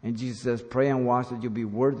 And Jesus says, pray and watch that you'll be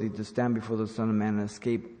worthy to stand before the Son of Man and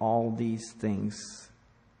escape all these things.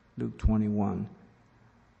 Luke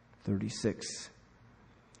 21:36.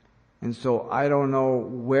 And so I don't know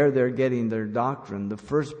where they're getting their doctrine. The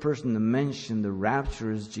first person to mention the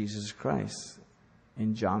rapture is Jesus Christ.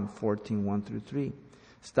 In John 14:1-3.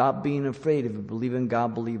 Stop being afraid. If you believe in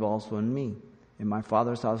God, believe also in me. In my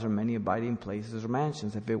Father's house are many abiding places or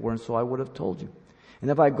mansions. If it weren't so, I would have told you. And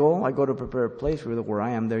if I go to prepare a place where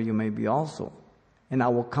I am, there you may be also. And I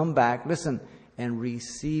will come back, listen, and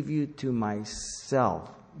receive you to myself,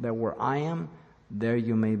 that where I am, there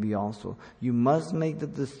you may be also. You must make the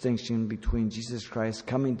distinction between Jesus Christ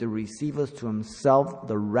coming to receive us to himself,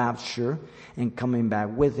 the rapture, and coming back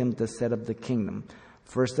with him to set up the kingdom.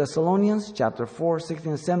 1 Thessalonians chapter 4,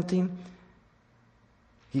 16 and 17,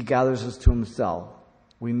 he gathers us to himself.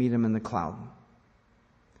 We meet him in the cloud.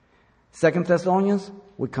 2 Thessalonians,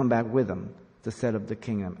 we come back with him to set up the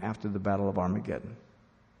kingdom after the battle of Armageddon.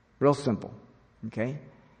 Real simple. Okay?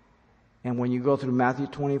 And when you go through Matthew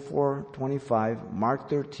 24, 25, Mark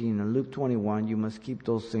 13, and Luke 21, you must keep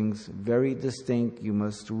those things very distinct. You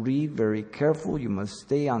must read very careful. You must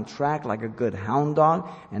stay on track like a good hound dog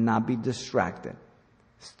and not be distracted.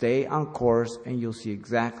 Stay on course and you'll see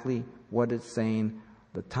exactly what it's saying,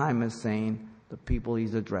 the time is saying, the people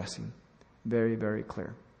he's addressing. Very, very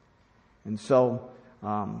clear. And so,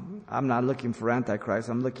 I'm not looking for Antichrist.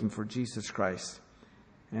 I'm looking for Jesus Christ.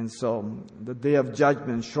 And so, the day of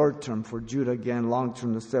judgment, short term for Judah, again, long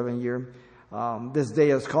term, the 7 year. This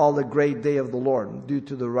day is called the great day of the Lord, due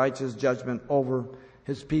to the righteous judgment over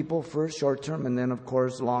his people, first short term, and then, of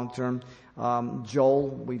course, long term. Joel,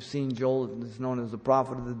 we've seen Joel is known as the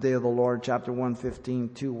prophet of the day of the Lord, chapter 1:15,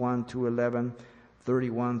 2:1, 2:11,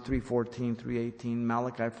 31, 3:14, 3:18,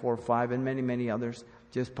 Malachi 4:5, and many, many others.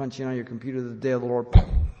 Just punch in on your computer the day of the Lord,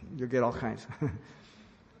 you'll get all kinds.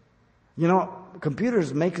 You know,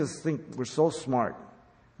 computers make us think we're so smart,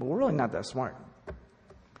 but we're really not that smart.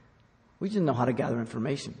 We just know how to gather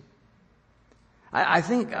information. I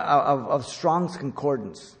think of Strong's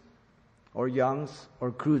Concordance, or Young's,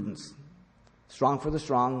 or Cruden's. Strong for the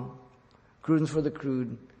strong, Cruden's for the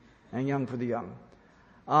crude, and Young for the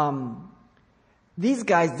young. These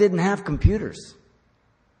guys didn't have computers.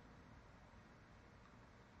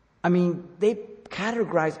 I mean, they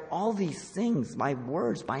categorize all these things by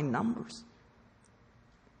words, by numbers.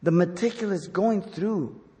 The meticulous going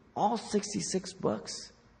through all 66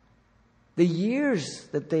 books. The years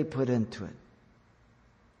that they put into it.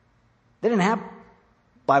 They didn't have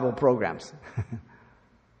Bible programs.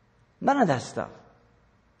 None of that stuff.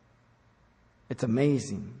 It's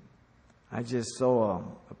amazing. I just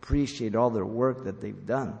so appreciate all their work that they've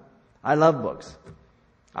done. I love books.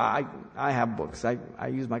 I have books. I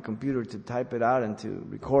use my computer to type it out and to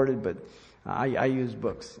record it, but I use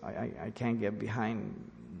books. I can't get behind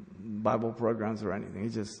Bible programs or anything.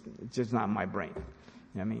 It's just not my brain.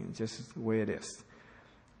 I mean, it's just the way it is.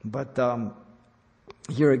 But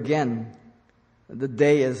here again, the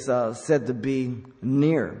day is said to be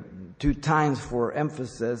near, 2 times for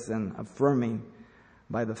emphasis and affirming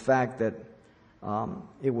by the fact that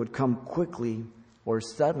it would come quickly or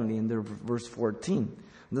suddenly in verse 14.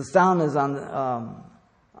 The sound is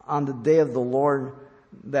on the day of the Lord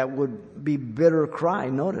that would be bitter cry.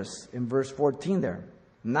 Notice in verse 14 there.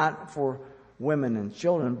 Not for women and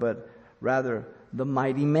children, but rather the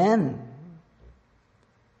mighty men.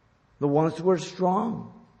 The ones who are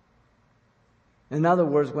strong. In other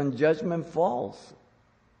words, when judgment falls,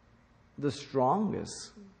 the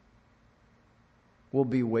strongest will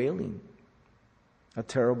be wailing. A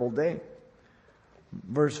terrible day.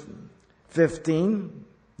 Verse 15,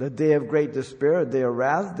 the day of great despair, a day of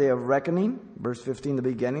wrath, day of reckoning. Verse 15, the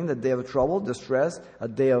beginning, the day of trouble, distress, a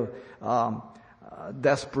day of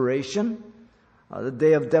desperation. The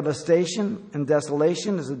day of devastation and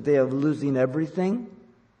desolation is a day of losing everything.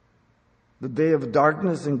 The day of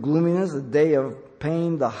darkness and gloominess, the day of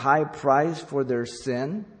paying the high price for their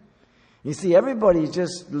sin. You see, everybody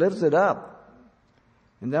just lives it up.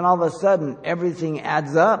 And then all of a sudden, everything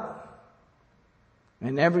adds up.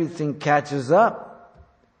 And everything catches up.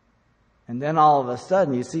 And then all of a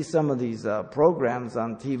sudden, you see some of these programs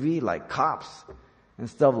on TV like Cops and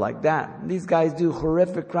stuff like that. These guys do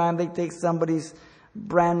horrific crime. They take somebody's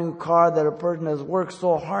brand new car that a person has worked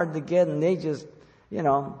so hard to get, and they just,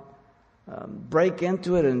 break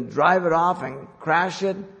into it and drive it off and crash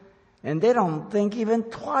it. And they don't think even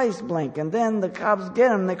twice, blink. And then the cops get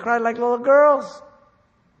them, and they cry like little girls.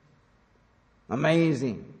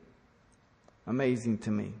 Amazing. Amazing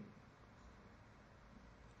to me.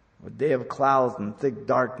 A day of clouds and thick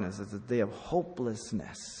darkness is a day of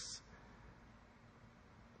hopelessness.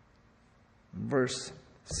 Verse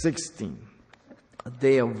 16. A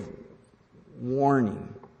day of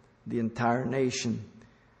warning the entire nation.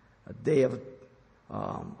 A day of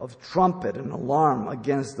trumpet and alarm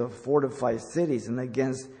against the fortified cities and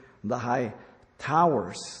against the high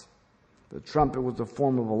towers. The trumpet was a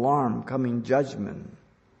form of alarm, coming judgment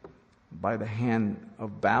by the hand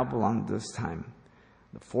of Babylon this time.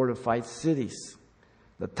 The fortified cities,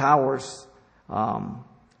 the towers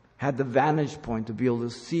had the vantage point to be able to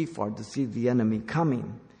see far, to see the enemy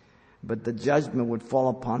coming. But the judgment would fall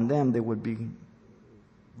upon them. They would be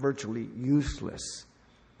virtually useless.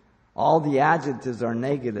 All the adjectives are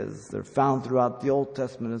negatives. They're found throughout the Old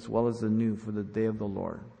Testament as well as the New for the day of the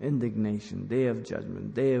Lord. Indignation, day of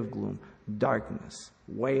judgment, day of gloom, darkness,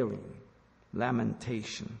 wailing,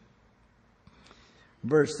 lamentation.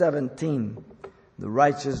 Verse 17, the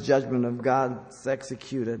righteous judgment of God is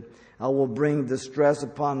executed. I will bring distress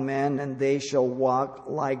upon men, and they shall walk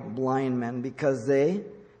like blind men, because they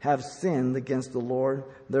have sinned against the Lord.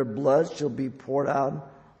 Their blood shall be poured out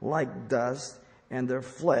like dust, and their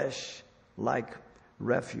flesh like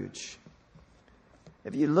refuge.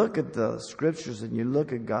 If you look at the scriptures and you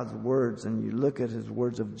look at God's words and you look at His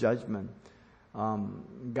words of judgment,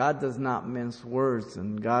 God does not mince words,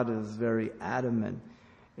 and God is very adamant.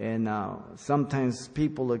 And sometimes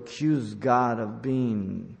people accuse God of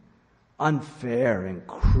being unfair and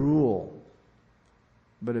cruel.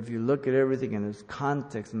 But if you look at everything in its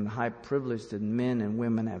context and the high privilege that men and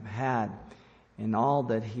women have had, and all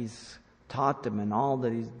that He's taught them and all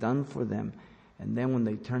that He's done for them, and then when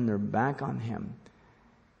they turn their back on Him,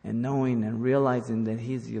 and knowing and realizing that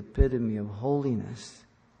He's the epitome of holiness,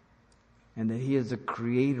 and that He is the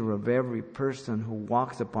creator of every person who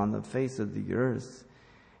walks upon the face of the earth,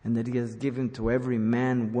 and that He has given to every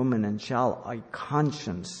man, woman, and child a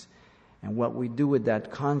conscience. And what we do with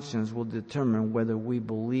that conscience will determine whether we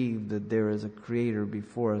believe that there is a creator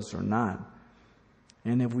before us or not.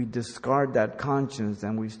 And if we discard that conscience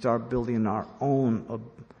and we start building our own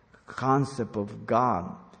concept of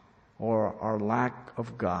God or our lack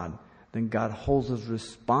of God, then God holds us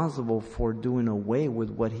responsible for doing away with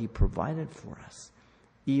what He provided for us,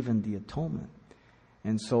 even the atonement.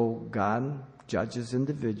 And so God judges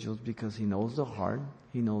individuals because He knows the heart.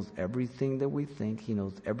 He knows everything that we think. He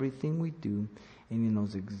knows everything we do. And He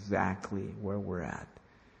knows exactly where we're at.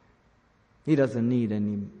 He doesn't need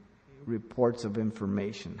any reports of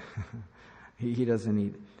information. He doesn't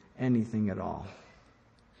need anything at all.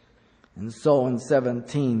 And so in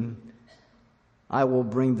 17, I will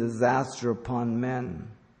bring disaster upon men.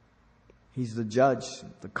 He's the judge.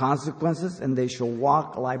 The consequences, and they shall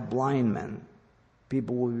walk like blind men.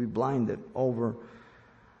 People will be blinded over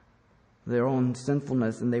their own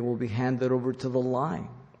sinfulness, and they will be handed over to the lie,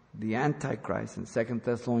 the Antichrist, in 2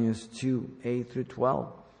 Thessalonians 2, 8 through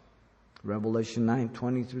 12, Revelation 9,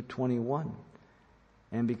 20 through 21.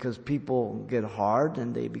 And because people get hard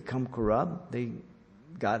and they become corrupt,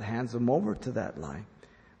 God hands them over to that lie.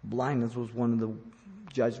 Blindness was one of the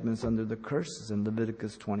judgments under the curses in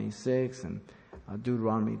Leviticus 26 and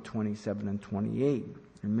Deuteronomy 27 and 28,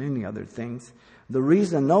 and many other things. The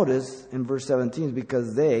reason, notice, in verse 17 is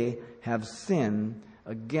because they have sinned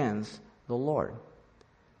against the Lord.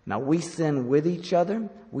 Now, we sin with each other,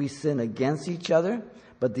 we sin against each other,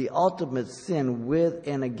 but the ultimate sin with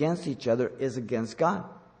and against each other is against God,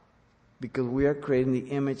 because we are creating the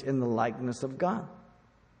image and the likeness of God.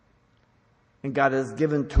 And God has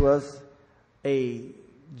given to us a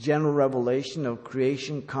general revelation of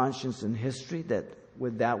creation, conscience, and history, that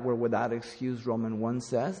with that we're without excuse, Romans 1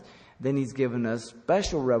 says. Then He's given us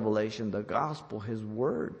special revelation, the gospel, His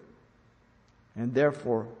word. And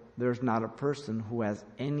therefore, there's not a person who has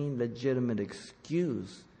any legitimate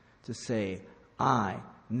excuse to say, I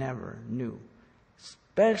never knew,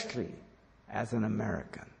 especially as an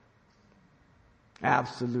American.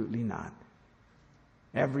 Absolutely not.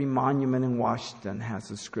 Every monument in Washington has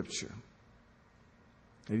a scripture.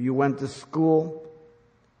 If you went to school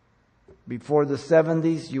before the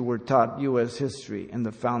 70s, you were taught U.S. history and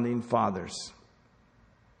the founding fathers.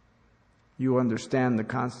 You understand the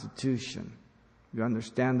Constitution. You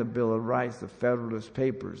understand the Bill of Rights, the Federalist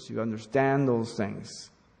Papers. You understand those things.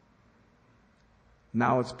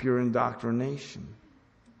 Now it's pure indoctrination.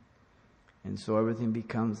 And so everything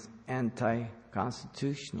becomes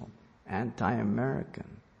anti-constitutional, anti-American.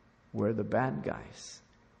 We're the bad guys.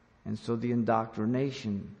 And so the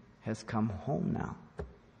indoctrination has come home now.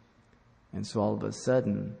 And so all of a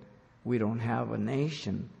sudden, we don't have a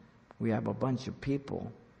nation. We have a bunch of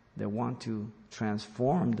people that want to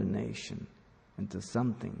transform the nation into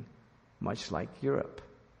something much like Europe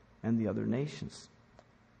and the other nations.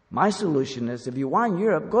 My solution is, if you want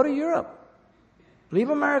Europe, go to Europe. Leave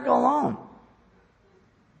America alone.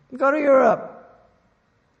 Go to Europe.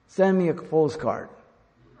 Send me a postcard.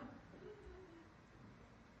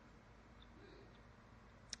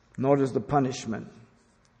 Notice the punishment.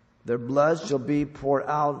 Their blood shall be poured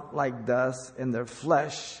out like dust, and their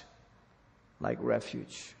flesh like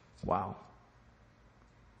refuge. Wow.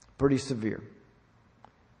 Pretty severe.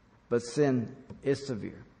 But sin is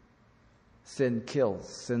severe. Sin kills.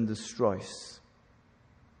 Sin destroys.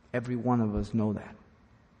 Every one of us know that.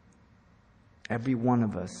 Every one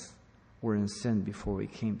of us were in sin before we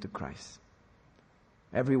came to Christ.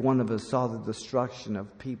 Every one of us saw the destruction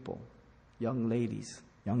of people, young ladies,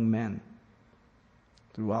 young men,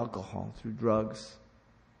 through alcohol, through drugs,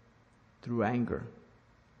 through anger,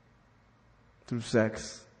 through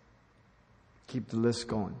sex. Keep the list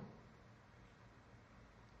going.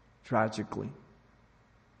 Tragically.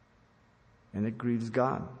 And it grieves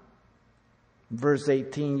God. Verse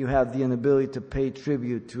 18, you have the inability to pay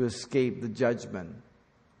tribute to escape the judgment.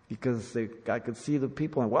 Because I could see the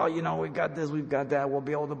people, and well, we've got this, we've got that, we'll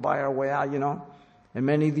be able to buy our way out, And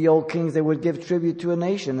many of the old kings, they would give tribute to a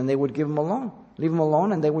nation, and they would give them alone. Leave them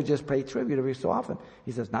alone, and they would just pay tribute every so often.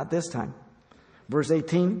 He says, not this time. Verse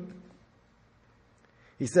 18,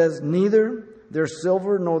 he says, neither their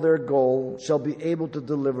silver nor their gold shall be able to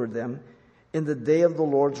deliver them in the day of the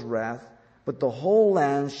Lord's wrath, but the whole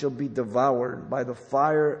land shall be devoured by the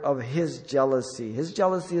fire of his jealousy. His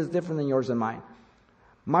jealousy is different than yours and mine.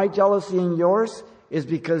 My jealousy and yours is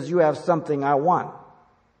because you have something I want.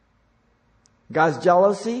 God's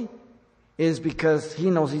jealousy is because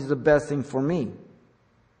he knows he's the best thing for me.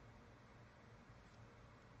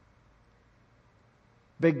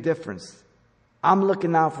 Big difference. I'm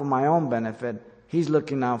looking out for my own benefit. He's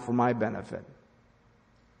looking out for my benefit.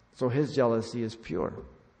 So his jealousy is pure.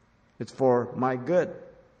 It's for my good.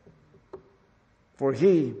 For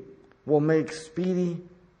he will make speedy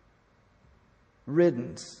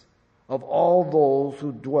riddance of all those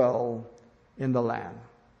who dwell in the land.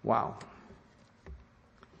 Wow.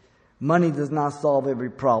 Money does not solve every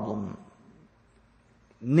problem.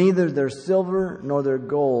 Neither their silver nor their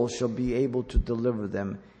gold shall be able to deliver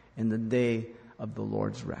them in the day of the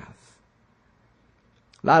Lord's wrath.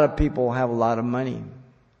 A lot of people have a lot of money,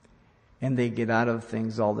 and they get out of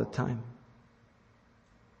things all the time.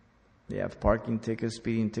 They have parking tickets,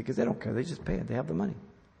 speeding tickets. They don't care. They just pay it. They have the money.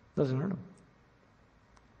 Doesn't hurt them.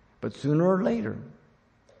 But sooner or later,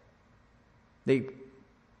 they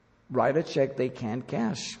write a check they can't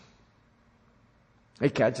cash.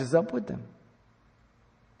 It catches up with them.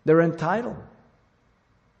 They're entitled.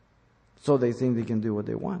 So they think they can do what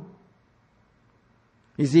they want.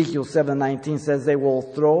 Ezekiel 7:19 says they will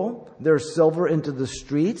throw their silver into the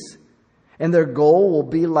streets, and their gold will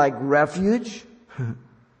be like refuge.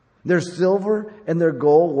 Their silver and their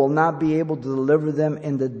gold will not be able to deliver them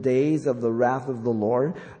in the days of the wrath of the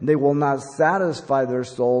Lord. They will not satisfy their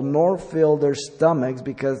soul, nor fill their stomachs,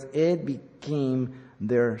 because it became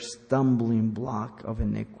their stumbling block of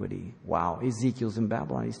iniquity. Wow, Ezekiel's in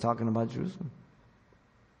Babylon. He's talking about Jerusalem.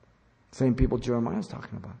 Same people Jeremiah's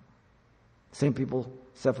talking about. Same people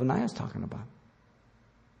Zephaniah's talking about.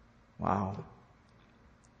 Wow.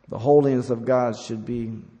 The holiness of God should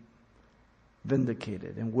be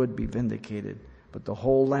vindicated and would be vindicated, but the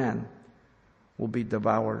whole land will be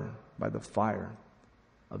devoured by the fire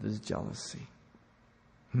of his jealousy.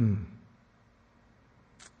 The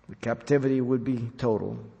captivity would be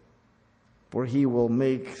total, for he will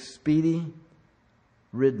make speedy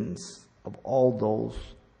riddance of all those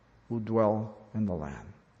who dwell in the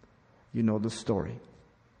land. You know the story.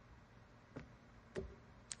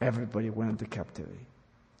 Everybody went into captivity.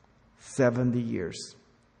 70 years.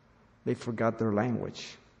 They forgot their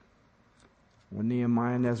language. When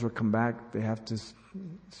Nehemiah and Ezra come back, they have to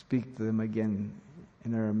speak to them again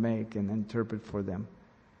in Aramaic and interpret for them.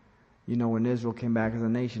 You know, when Israel came back as a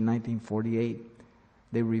nation in 1948,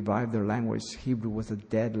 they revived their language. Hebrew was a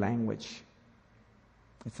dead language.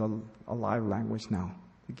 It's a live language now,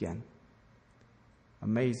 again.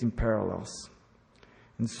 Amazing parallels.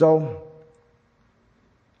 And so,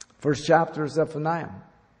 first chapter of Zephaniah.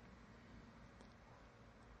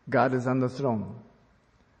 God is on the throne.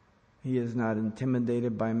 He is not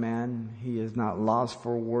intimidated by man. He is not lost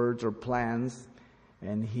for words or plans.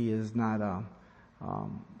 And he is not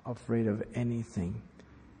afraid of anything.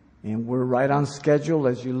 And we're right on schedule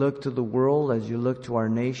as you look to the world, as you look to our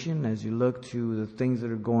nation, as you look to the things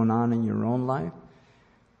that are going on in your own life.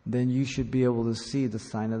 Then you should be able to see the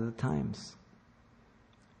sign of the times.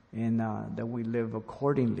 And that we live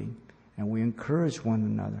accordingly. And we encourage one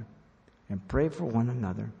another. And pray for one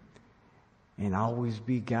another. And always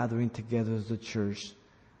be gathering together as a church,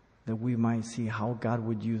 that we might see how God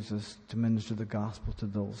would use us to minister the gospel to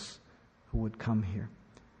those who would come here,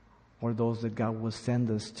 or those that God will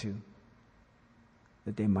send us to,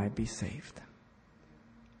 that they might be saved.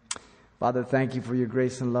 Father, thank you for your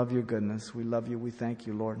grace and love, your goodness. We love you. We thank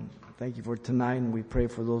you, Lord. Thank you for tonight, and we pray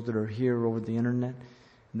for those that are here over the internet.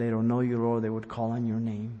 They don't know you, Lord. They would call on your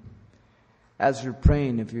name. As you're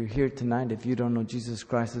praying, if you're here tonight, if you don't know Jesus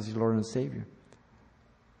Christ as your Lord and Savior,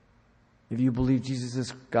 if you believe Jesus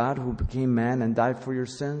is God who became man and died for your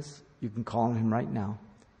sins, you can call on him right now.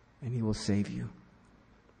 and He will save you.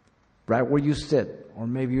 Right where you sit, or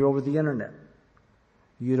maybe you're over the internet.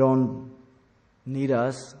 You don't need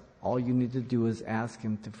us. All you need to do is ask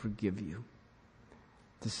Him to forgive you,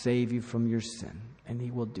 to save you from your sin, and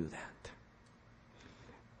He will do that.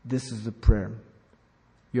 This is the prayer,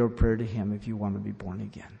 your prayer to Him if you want to be born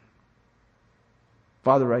again.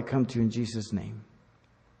 Father, I come to you in Jesus' name.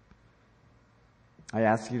 I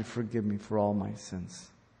ask you to forgive me for all my sins.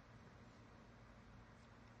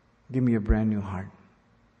 Give me a brand new heart.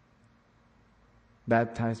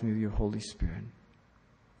 Baptize me with your Holy Spirit.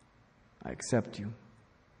 I accept you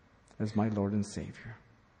as my Lord and Savior.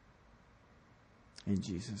 In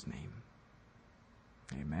Jesus' name,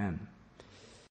 amen.